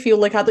honestly feel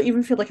like I don't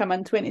even feel like I'm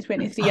in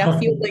 2023. I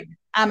feel like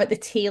I'm at the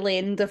tail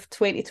end of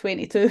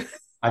 2022.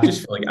 I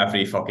just feel like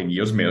every fucking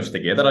year's merged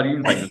together. I don't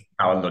even think there's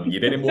a calendar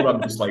year anymore.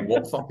 I'm just like,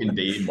 what fucking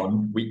day,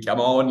 month, week am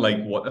I on?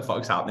 Like, what the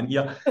fuck's happening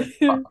here?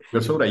 But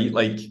you're so right.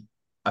 Like,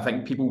 I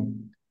think people,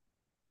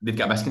 they've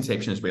got a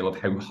misconception as well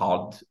of how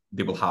hard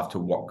they will have to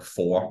work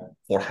for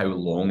how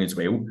long as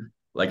well.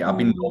 Like, I've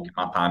been knocking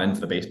my pan in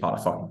for the best part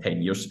of fucking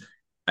 10 years.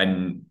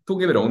 And don't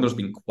get me wrong, there's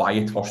been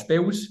quieter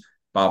spells,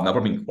 but I've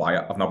never been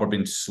quiet. I've never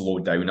been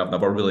slowed down. I've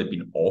never really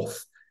been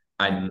off.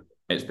 And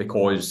it's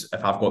because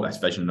if I've got this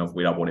vision of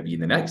where I want to be in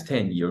the next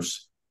 10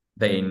 years,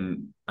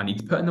 then I need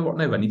to put in the work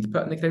now. I need to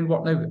put in the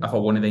groundwork now if I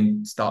want to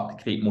then start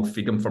to create more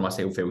freedom for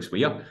myself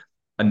elsewhere.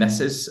 And this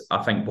is,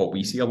 I think, what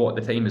we see a lot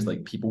of the time is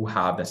like people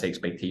have this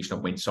expectation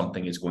of when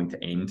something is going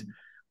to end,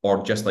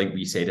 or just like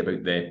we said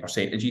about the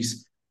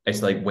percentages,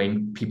 it's like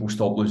when people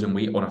stop losing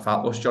weight on a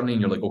fat loss journey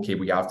and you're like, okay,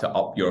 we have to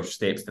up your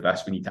steps to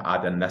this. We need to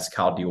add in this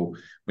cardio.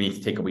 We need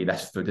to take away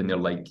this food. And they're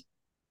like,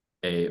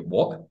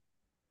 what?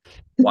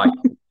 Why?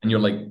 And you're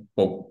like,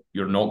 well,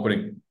 you're not going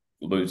to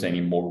lose any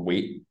more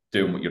weight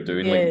doing what you're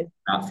doing. Yeah. Like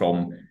that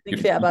from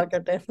your burger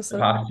deficit. The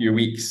past few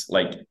weeks,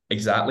 like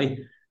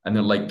exactly. And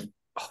they're like,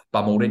 oh,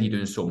 but I'm already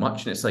doing so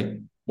much. And it's like,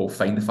 well,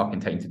 find the fucking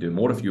time to do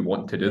more if you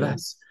want to do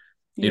this.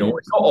 You know,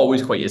 it's not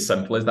always quite as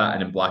simple as that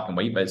and in black and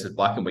white, but it's as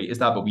black and white as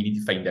that. But we need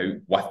to find out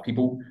with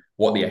people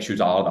what the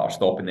issues are that are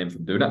stopping them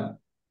from doing it.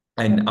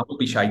 And I won't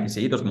be shy to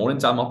say there's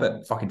mornings I'm up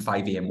at fucking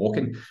 5 a.m.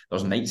 walking.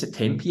 There's nights at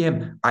 10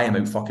 p.m. I am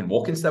out fucking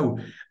walking still.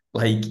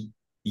 Like,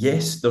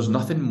 yes, there's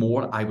nothing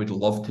more I would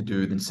love to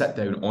do than sit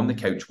down on the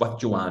couch with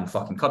Joanne,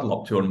 fucking cuddle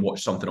up to her and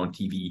watch something on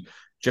TV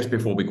just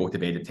before we go to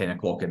bed at 10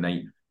 o'clock at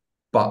night.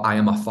 But I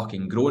am a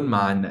fucking grown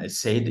man that has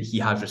said that he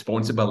has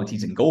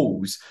responsibilities and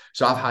goals.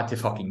 So I've had to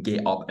fucking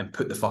get up and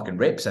put the fucking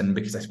reps in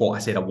because that's what I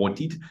said I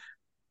wanted,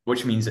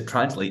 which means it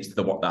translates to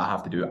the work that I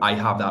have to do. I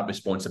have that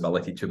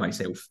responsibility to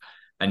myself.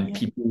 And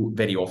people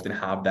very often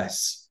have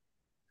this,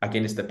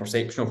 again, it's the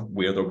perception of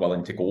where they're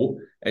willing to go.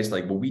 It's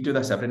like, well, we do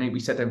this every night. We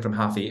sit down from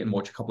 8:30 and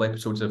watch a couple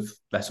episodes of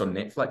this on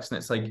Netflix. And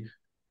it's like,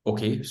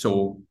 okay,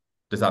 so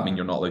does that mean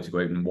you're not allowed to go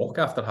out and walk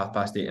after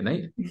 8:30 at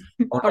night?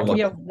 Or can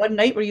you have one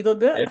night where you don't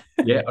do it?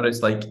 Yeah, or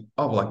it's like,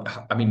 oh,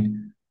 well, I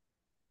mean,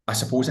 I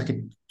suppose I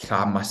could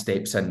cram my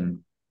steps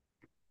in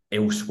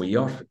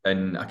elsewhere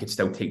and I could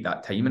still take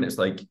that time. And it's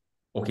like,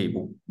 okay,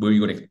 well, where are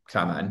you going to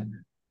cram it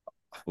in?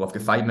 Well, I've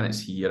got 5 minutes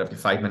here, I've got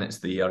 5 minutes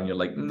there. And you're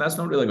like, that's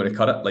not really going to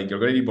cut it. Like, you're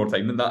going to need more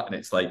time than that. And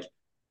it's like,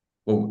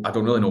 well, I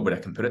don't really know where I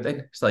can put it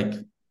then. It's like,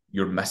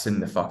 you're missing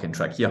the fucking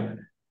trick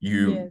here.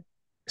 You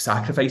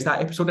sacrifice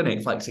that episode of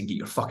Netflix and get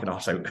your fucking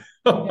arse out.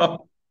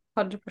 100%.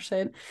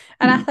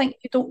 And I think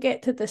you don't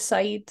get to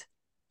decide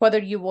whether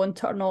you want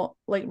it or not,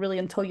 like really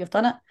until you've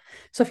done it.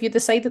 So if you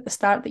decide at the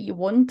start that you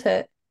want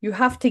it, you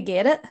have to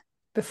get it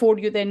before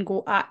you then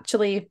go,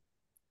 actually,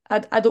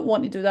 I don't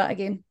want to do that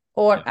again.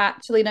 Or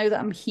actually, now that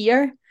I'm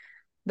here,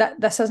 that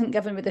this isn't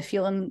giving me the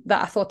feeling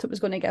that I thought it was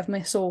going to give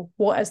me. So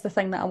what is the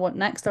thing that I want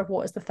next, or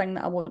what is the thing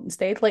that I want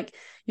instead? Like,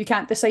 you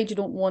can't decide you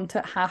don't want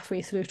it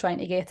halfway through trying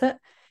to get it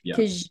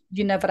because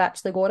you never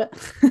actually got it.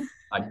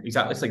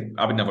 Exactly. It's like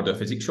I would never do a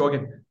physics show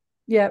again.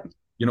 Yeah.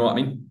 You know what I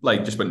mean?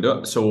 Like, just wouldn't do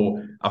it.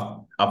 So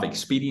I've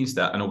experienced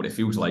it. I know what it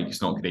feels like.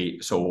 It's not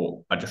great.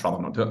 So I'd just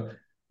rather not do it.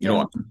 You know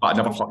what I mean? But I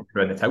never fucking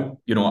threw in the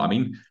towel. You know what I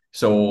mean?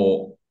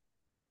 So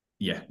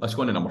yeah, let's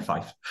go on to number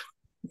 5.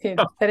 Okay,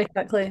 very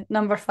quickly.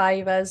 Number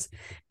 5 is,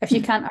 if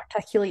you can't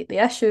articulate the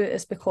issue,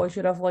 it's because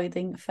you're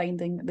avoiding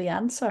finding the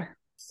answer.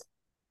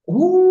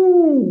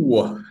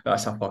 Ooh,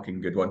 that's a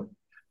fucking good one.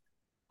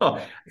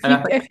 Oh,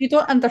 if you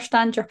don't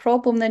understand your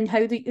problem, then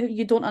how do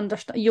you don't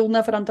understand? You'll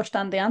never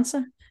understand the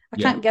answer. I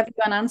can't give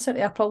you an answer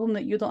to a problem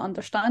that you don't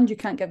understand. You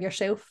can't give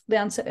yourself the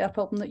answer to a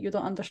problem that you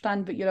don't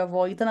understand, but you're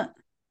avoiding it.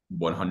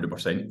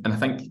 100%. And I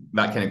think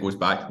that kind of goes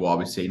back to what I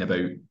was saying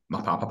about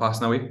my papa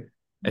passing away.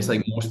 It's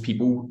like most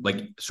people,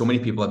 like so many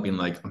people have been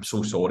like, I'm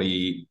so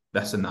sorry,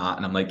 this and that.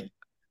 And I'm like,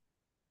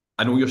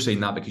 I know you're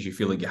saying that because you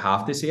feel like you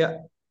have to say it.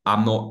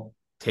 I'm not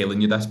telling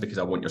you this because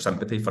I want your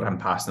sympathy for him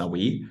passing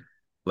away.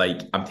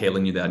 Like, I'm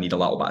telling you that I need a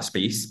little bit of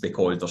space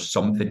because there's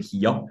something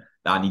here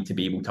that I need to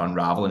be able to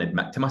unravel and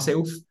admit to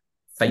myself,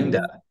 find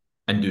it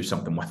and do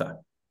something with it,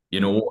 you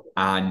know?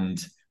 And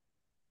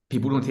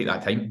people don't take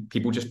that time.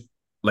 People just,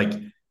 like,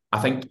 I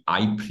think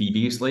I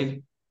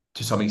previously,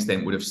 to some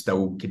extent, would have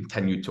still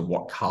continued to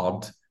work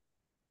hard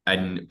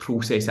and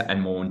process it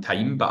in my own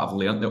time. But I've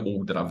learned the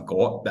older I've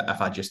got that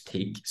if I just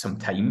take some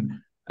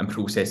time and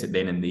process it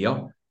then and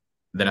there,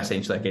 then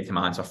essentially I get to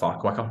my answer far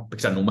quicker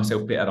because I know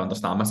myself better, I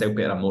understand myself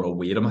better, I'm more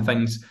aware of my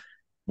things.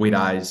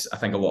 Whereas I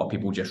think a lot of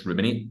people just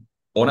ruminate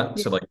on it.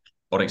 So like,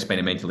 or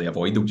experimentally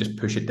avoid, they'll just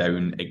push it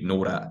down,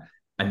 ignore it,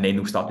 and then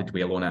they'll start to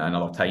dwell on it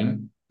another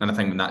time. And I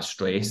think when that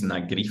stress and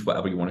that grief,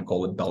 whatever you want to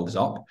call it, builds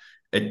up,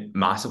 it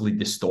massively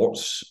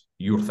distorts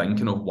you're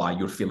thinking of why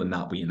you're feeling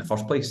that way in the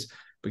first place.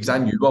 Because I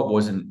knew I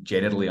wasn't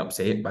generally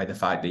upset by the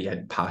fact that he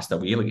had passed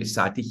away. Like, it's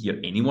sad to hear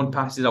anyone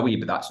passes away,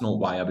 but that's not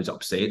why I was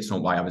upset. It's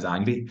not why I was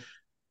angry.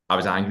 I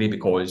was angry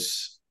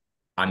because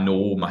I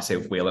know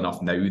myself well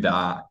enough now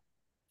that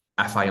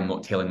if I am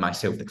not telling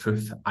myself the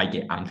truth, I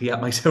get angry at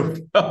myself.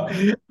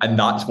 And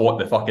that's what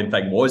the fucking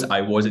thing was.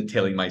 I wasn't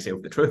telling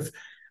myself the truth.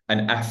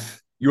 And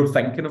if you're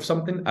thinking of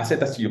something, I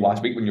said this to you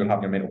last week when you were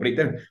having your mental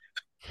breakdown.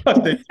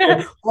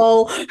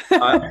 Well,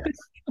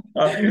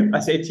 I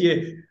said to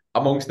you,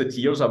 amongst the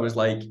tears, I was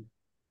like,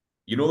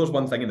 you know, there's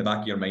one thing in the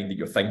back of your mind that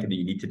you're thinking that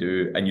you need to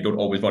do, and you don't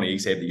always want to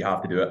accept that you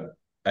have to do it.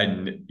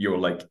 And you're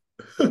like,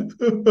 and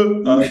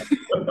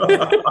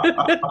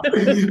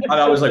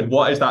I was like,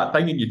 what is that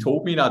thing? And you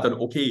told me, and I done,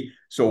 okay,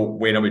 so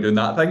when are we doing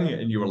that thing?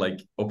 And you were like,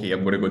 okay,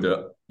 I'm going to go do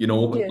it, you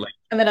know? yeah. Like,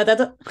 And then I did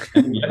it.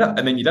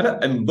 and then you did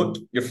it. And look,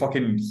 you're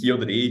fucking here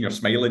today, and you're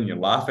smiling, you're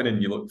laughing,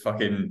 and you look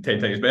fucking 10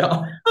 times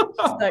better.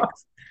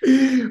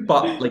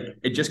 But like,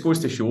 it just goes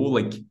to show,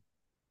 like,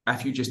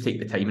 if you just take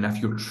the time and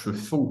if you're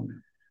truthful,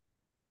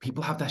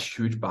 people have this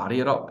huge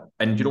barrier up.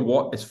 And you know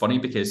what? It's funny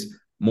because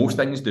most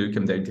things do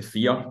come down to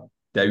fear,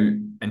 doubt,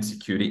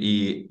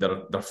 insecurity.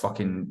 They're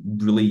fucking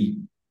really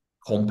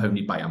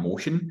compounded by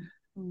emotion.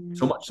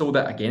 So much so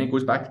that, again, it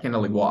goes back to kind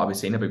of like what I was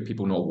saying about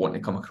people not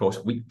wanting to come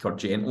across weak or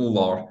gentle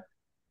or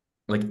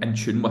like in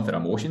tune with their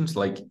emotions.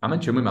 Like, I'm in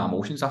tune with my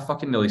emotions. I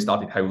fucking nearly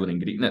started howling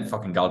and greeting at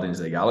fucking Guardians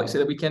of the Galaxy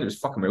the weekend. It was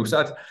fucking well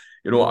sad.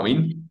 You know what I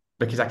mean?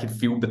 Because I could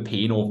feel the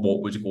pain of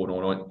what was going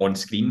on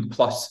screen.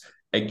 Plus,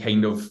 it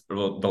kind of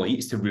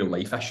relates to real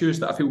life issues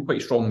that I feel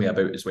quite strongly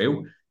about as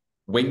well.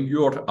 When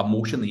you're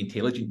emotionally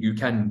intelligent, you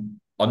can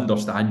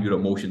understand your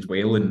emotions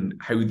well and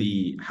how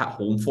they hit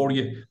home for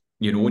you,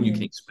 you know, and you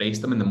can express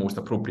them in the most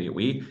appropriate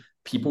way.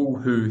 People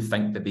who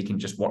think that they can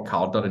just work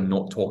harder and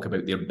not talk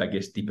about their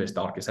biggest, deepest,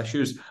 darkest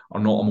issues are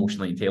not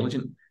emotionally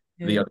intelligent.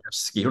 Yeah. They are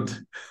just scared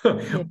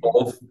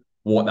of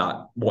what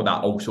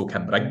that also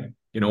can bring,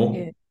 you know?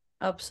 Yeah,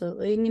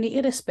 absolutely. And you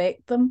need to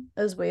respect them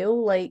as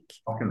well. Like,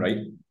 fucking right.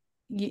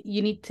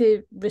 You need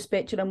to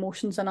respect your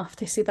emotions enough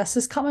to say this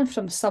is coming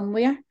from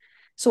somewhere.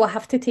 So I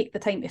have to take the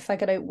time to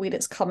figure out where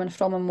it's coming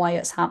from and why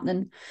it's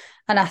happening.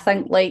 And I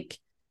think, like,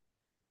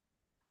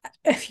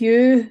 if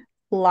you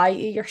lie to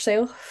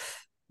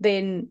yourself,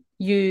 then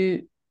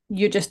you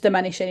just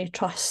diminish any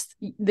trust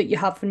that you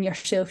have in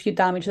yourself. You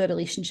damage the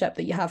relationship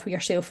that you have with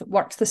yourself. It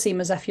works the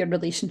same as if your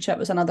relationship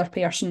with another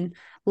person.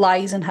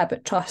 Lies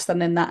inhibit trust,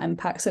 and then that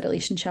impacts the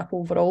relationship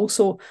overall.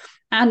 So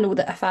I know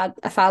that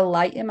if I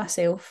lie to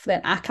myself,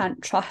 then I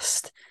can't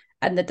trust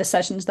in the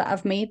decisions that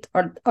I've made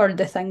or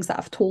the things that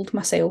I've told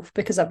myself,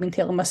 because I've been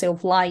telling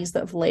myself lies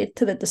that have led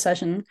to the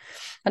decision.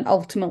 And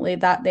ultimately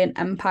that then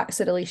impacts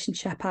the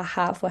relationship I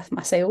have with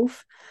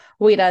myself.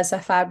 Whereas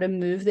if I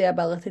remove the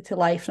ability to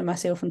lie from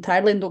myself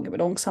entirely, and don't get me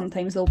wrong,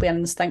 sometimes there'll be an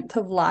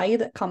instinctive lie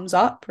that comes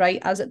up, right,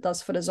 as it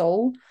does for us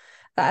all,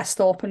 that I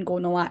stop and go,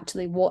 no,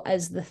 actually, what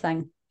is the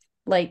thing?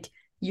 Like,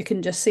 you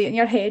can just say it in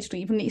your head, you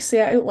don't even need to say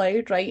it out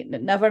loud, right?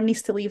 It never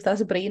needs to leave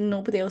this brain,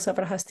 nobody else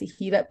ever has to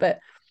hear it, but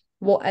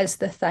what is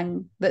the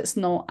thing that's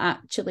not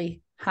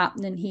actually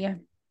happening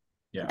here?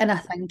 Yeah. And I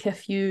think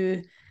if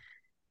you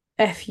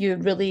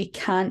really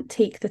can't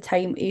take the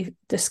time to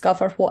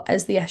discover what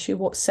is the issue,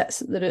 what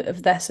sits at the root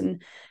of this,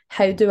 and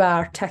how do I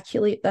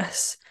articulate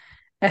this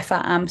if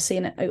I am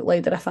saying it out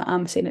loud or if I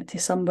am saying it to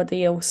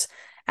somebody else,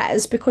 it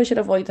is because you're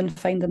avoiding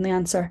finding the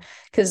answer.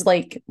 Because,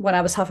 like, when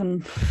I was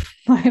having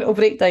my little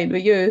breakdown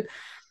with you,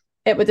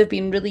 it would have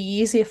been really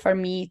easy for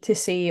me to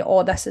say,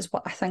 oh, this is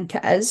what I think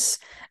it is.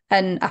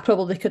 And I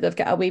probably could have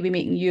got away with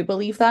making you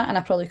believe that, and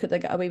I probably could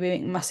have got away with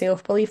making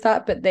myself believe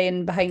that. But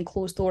then behind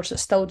closed doors,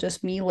 it's still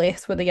just me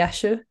left with the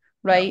issue,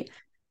 right? Yeah.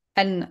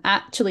 And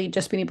actually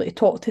just being able to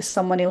talk to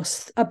someone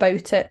else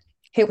about it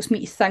helps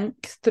me to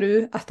think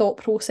through a thought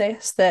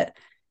process that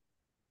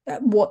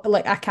what,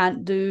 like, I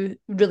can't do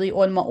really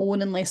on my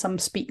own unless I'm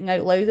speaking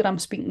out loud or I'm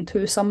speaking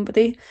to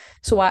somebody.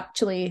 So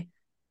actually,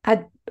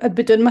 I'd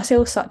be doing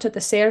myself such a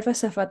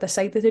disservice if I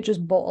decided to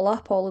just bottle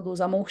up all of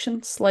those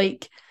emotions.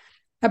 Like,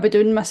 I'd be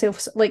doing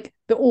myself, like,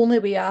 the only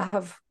way I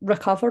have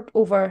recovered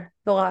over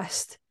the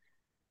last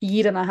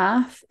year and a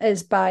half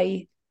is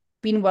by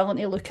being willing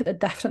to look at the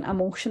different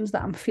emotions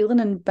that I'm feeling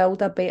and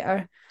build a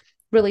better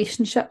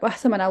relationship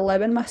with them, and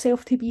allowing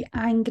myself to be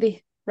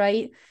angry,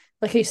 right?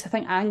 Like, I used to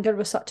think anger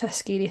was such a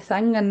scary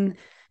thing, and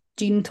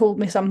Jean told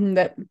me something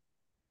that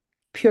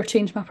pure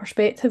changed my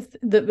perspective,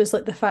 that was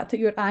like, the fact that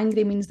you're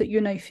angry means that you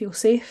now feel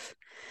safe.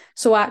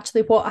 So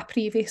actually what I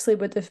previously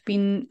would have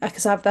been,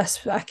 because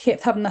I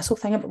kept having this whole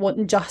thing about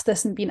wanting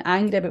justice and being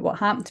angry about what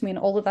happened to me and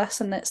all of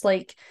this, and it's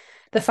like,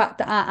 the fact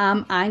that I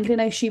am angry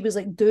now, she was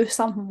like, do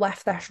something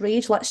with this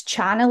rage, let's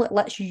channel it,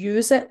 let's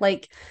use it,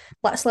 like,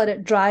 let's let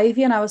it drive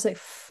you. And I was like,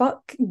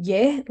 fuck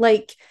yeah,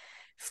 like,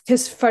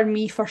 because for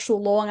me, for so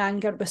long,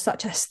 anger was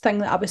such a thing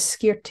that I was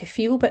scared to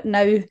feel, but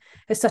now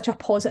it's such a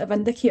positive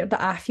indicator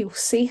that I feel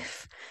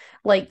safe.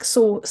 Like,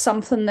 so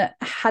something that,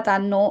 had I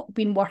not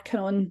been working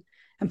on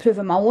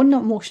improving my own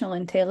emotional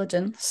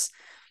intelligence,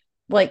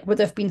 like would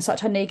have been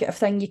such a negative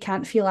thing, you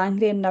can't feel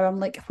angry. And now I'm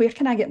like, where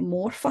can I get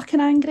more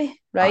fucking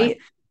angry, right?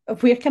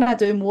 Where can I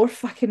do more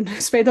fucking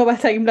spend all my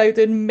time now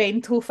doing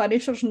mental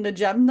finishers in the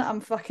gym that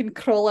I'm fucking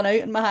crawling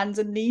out on my hands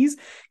and knees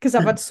because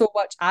I've had so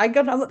much anger.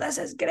 And I'm like, this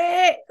is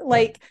great.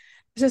 Like,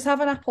 just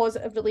having a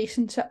positive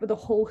relationship with the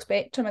whole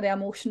spectrum of the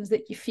emotions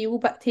that you feel,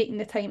 but taking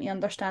the time to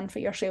understand for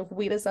yourself,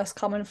 where is this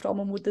coming from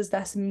and what does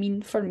this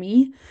mean for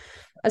me?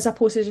 As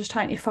opposed to just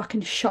trying to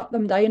fucking shut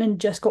them down and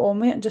just go on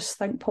with it and just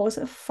think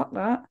positive. Fuck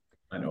that.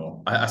 I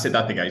know. I said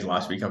that to guys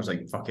last week. I was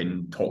like,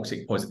 fucking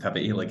toxic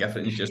positivity. Like,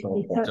 everything's just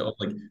all positive.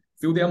 Like,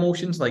 feel the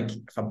emotions. Like,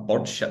 if a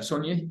bird shits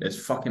on you,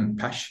 it's fucking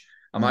pish.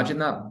 Imagine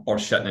that bird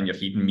shitting in your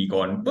head and me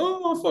going,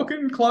 oh,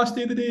 fucking class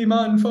day of the day,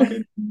 man.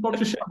 Fucking bird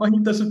just shit in my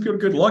head. This is pure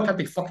good luck. I'd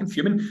be fucking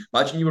fuming.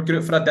 Imagine you were going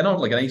out for a dinner,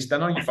 like a nice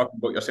dinner. You fucking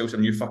got yourself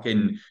some new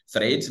fucking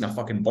threads and a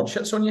fucking bird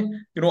shits on you.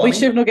 You know what I mean? We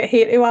should not get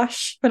hair to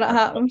wash when it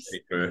happens.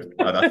 That's very true.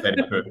 That's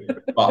very true.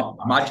 But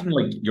imagine,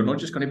 like, you're not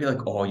just going to be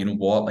like, oh, you know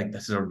what? Like,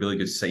 this is a really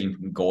good sign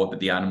from God that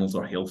the animals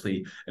are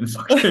healthy and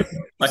fucking.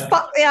 Like,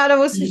 fuck the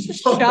animals,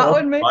 just shut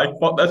on me. I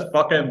fuck this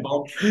fucking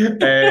bird.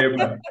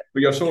 But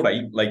you're so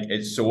right. Like,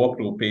 it's so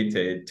appropriate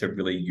to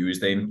really use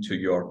them to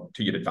your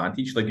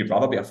advantage. Like, you'd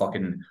rather be a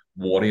fucking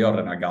warrior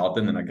in a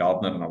garden than a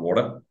gardener in a war.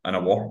 You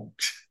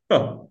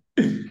know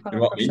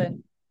what I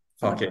mean?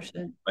 Fuck it.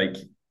 Like,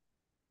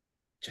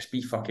 just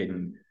be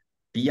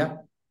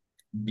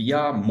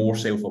a more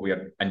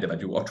self-aware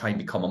individual, or try and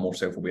become a more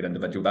self-aware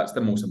individual. That's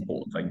the most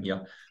important thing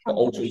here. But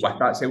also with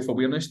that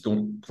self-awareness,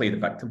 don't play the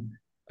victim.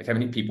 Like, how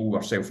many people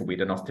are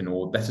self-aware enough to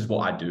know this is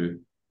what I do,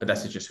 but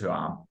this is just who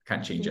I am.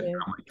 Can't change it.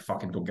 I'm like,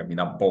 fucking don't give me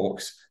that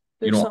box.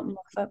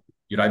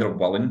 You're either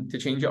willing to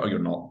change it or you're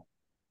not.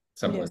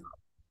 Simple as that.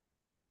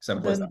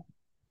 Simple as that.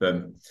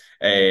 Boom.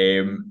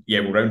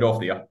 We'll round off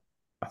there.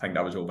 I think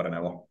that was over an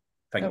hour.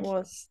 It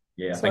was.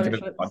 Yeah, I think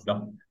it was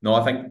fun. No,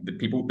 I think the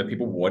people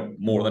want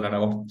more than an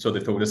hour, so they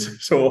told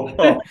us. So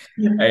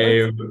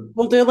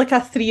we'll do like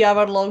a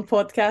 3-hour long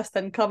podcast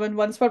incoming.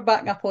 Once we're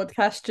back in a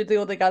podcast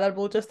studio together,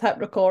 we'll just hit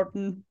record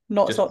and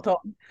not stop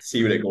talking.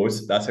 See where it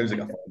goes. That sounds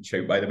like a fucking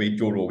shout, by the way.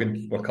 Joe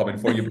Rogan, we're coming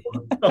for you,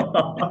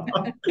 bro.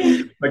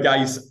 But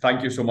guys,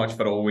 thank you so much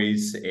for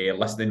always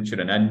listening,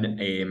 tuning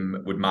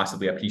in. Would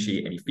massively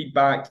appreciate any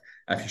feedback.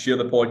 If you share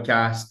the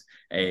podcast,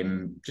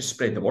 just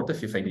spread the word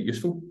if you find it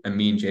useful, and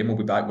me and Jem will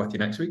be back with you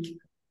next week.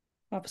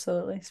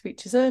 Absolutely. Speak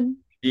to you soon.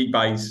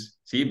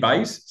 See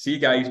you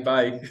guys.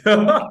 Bye.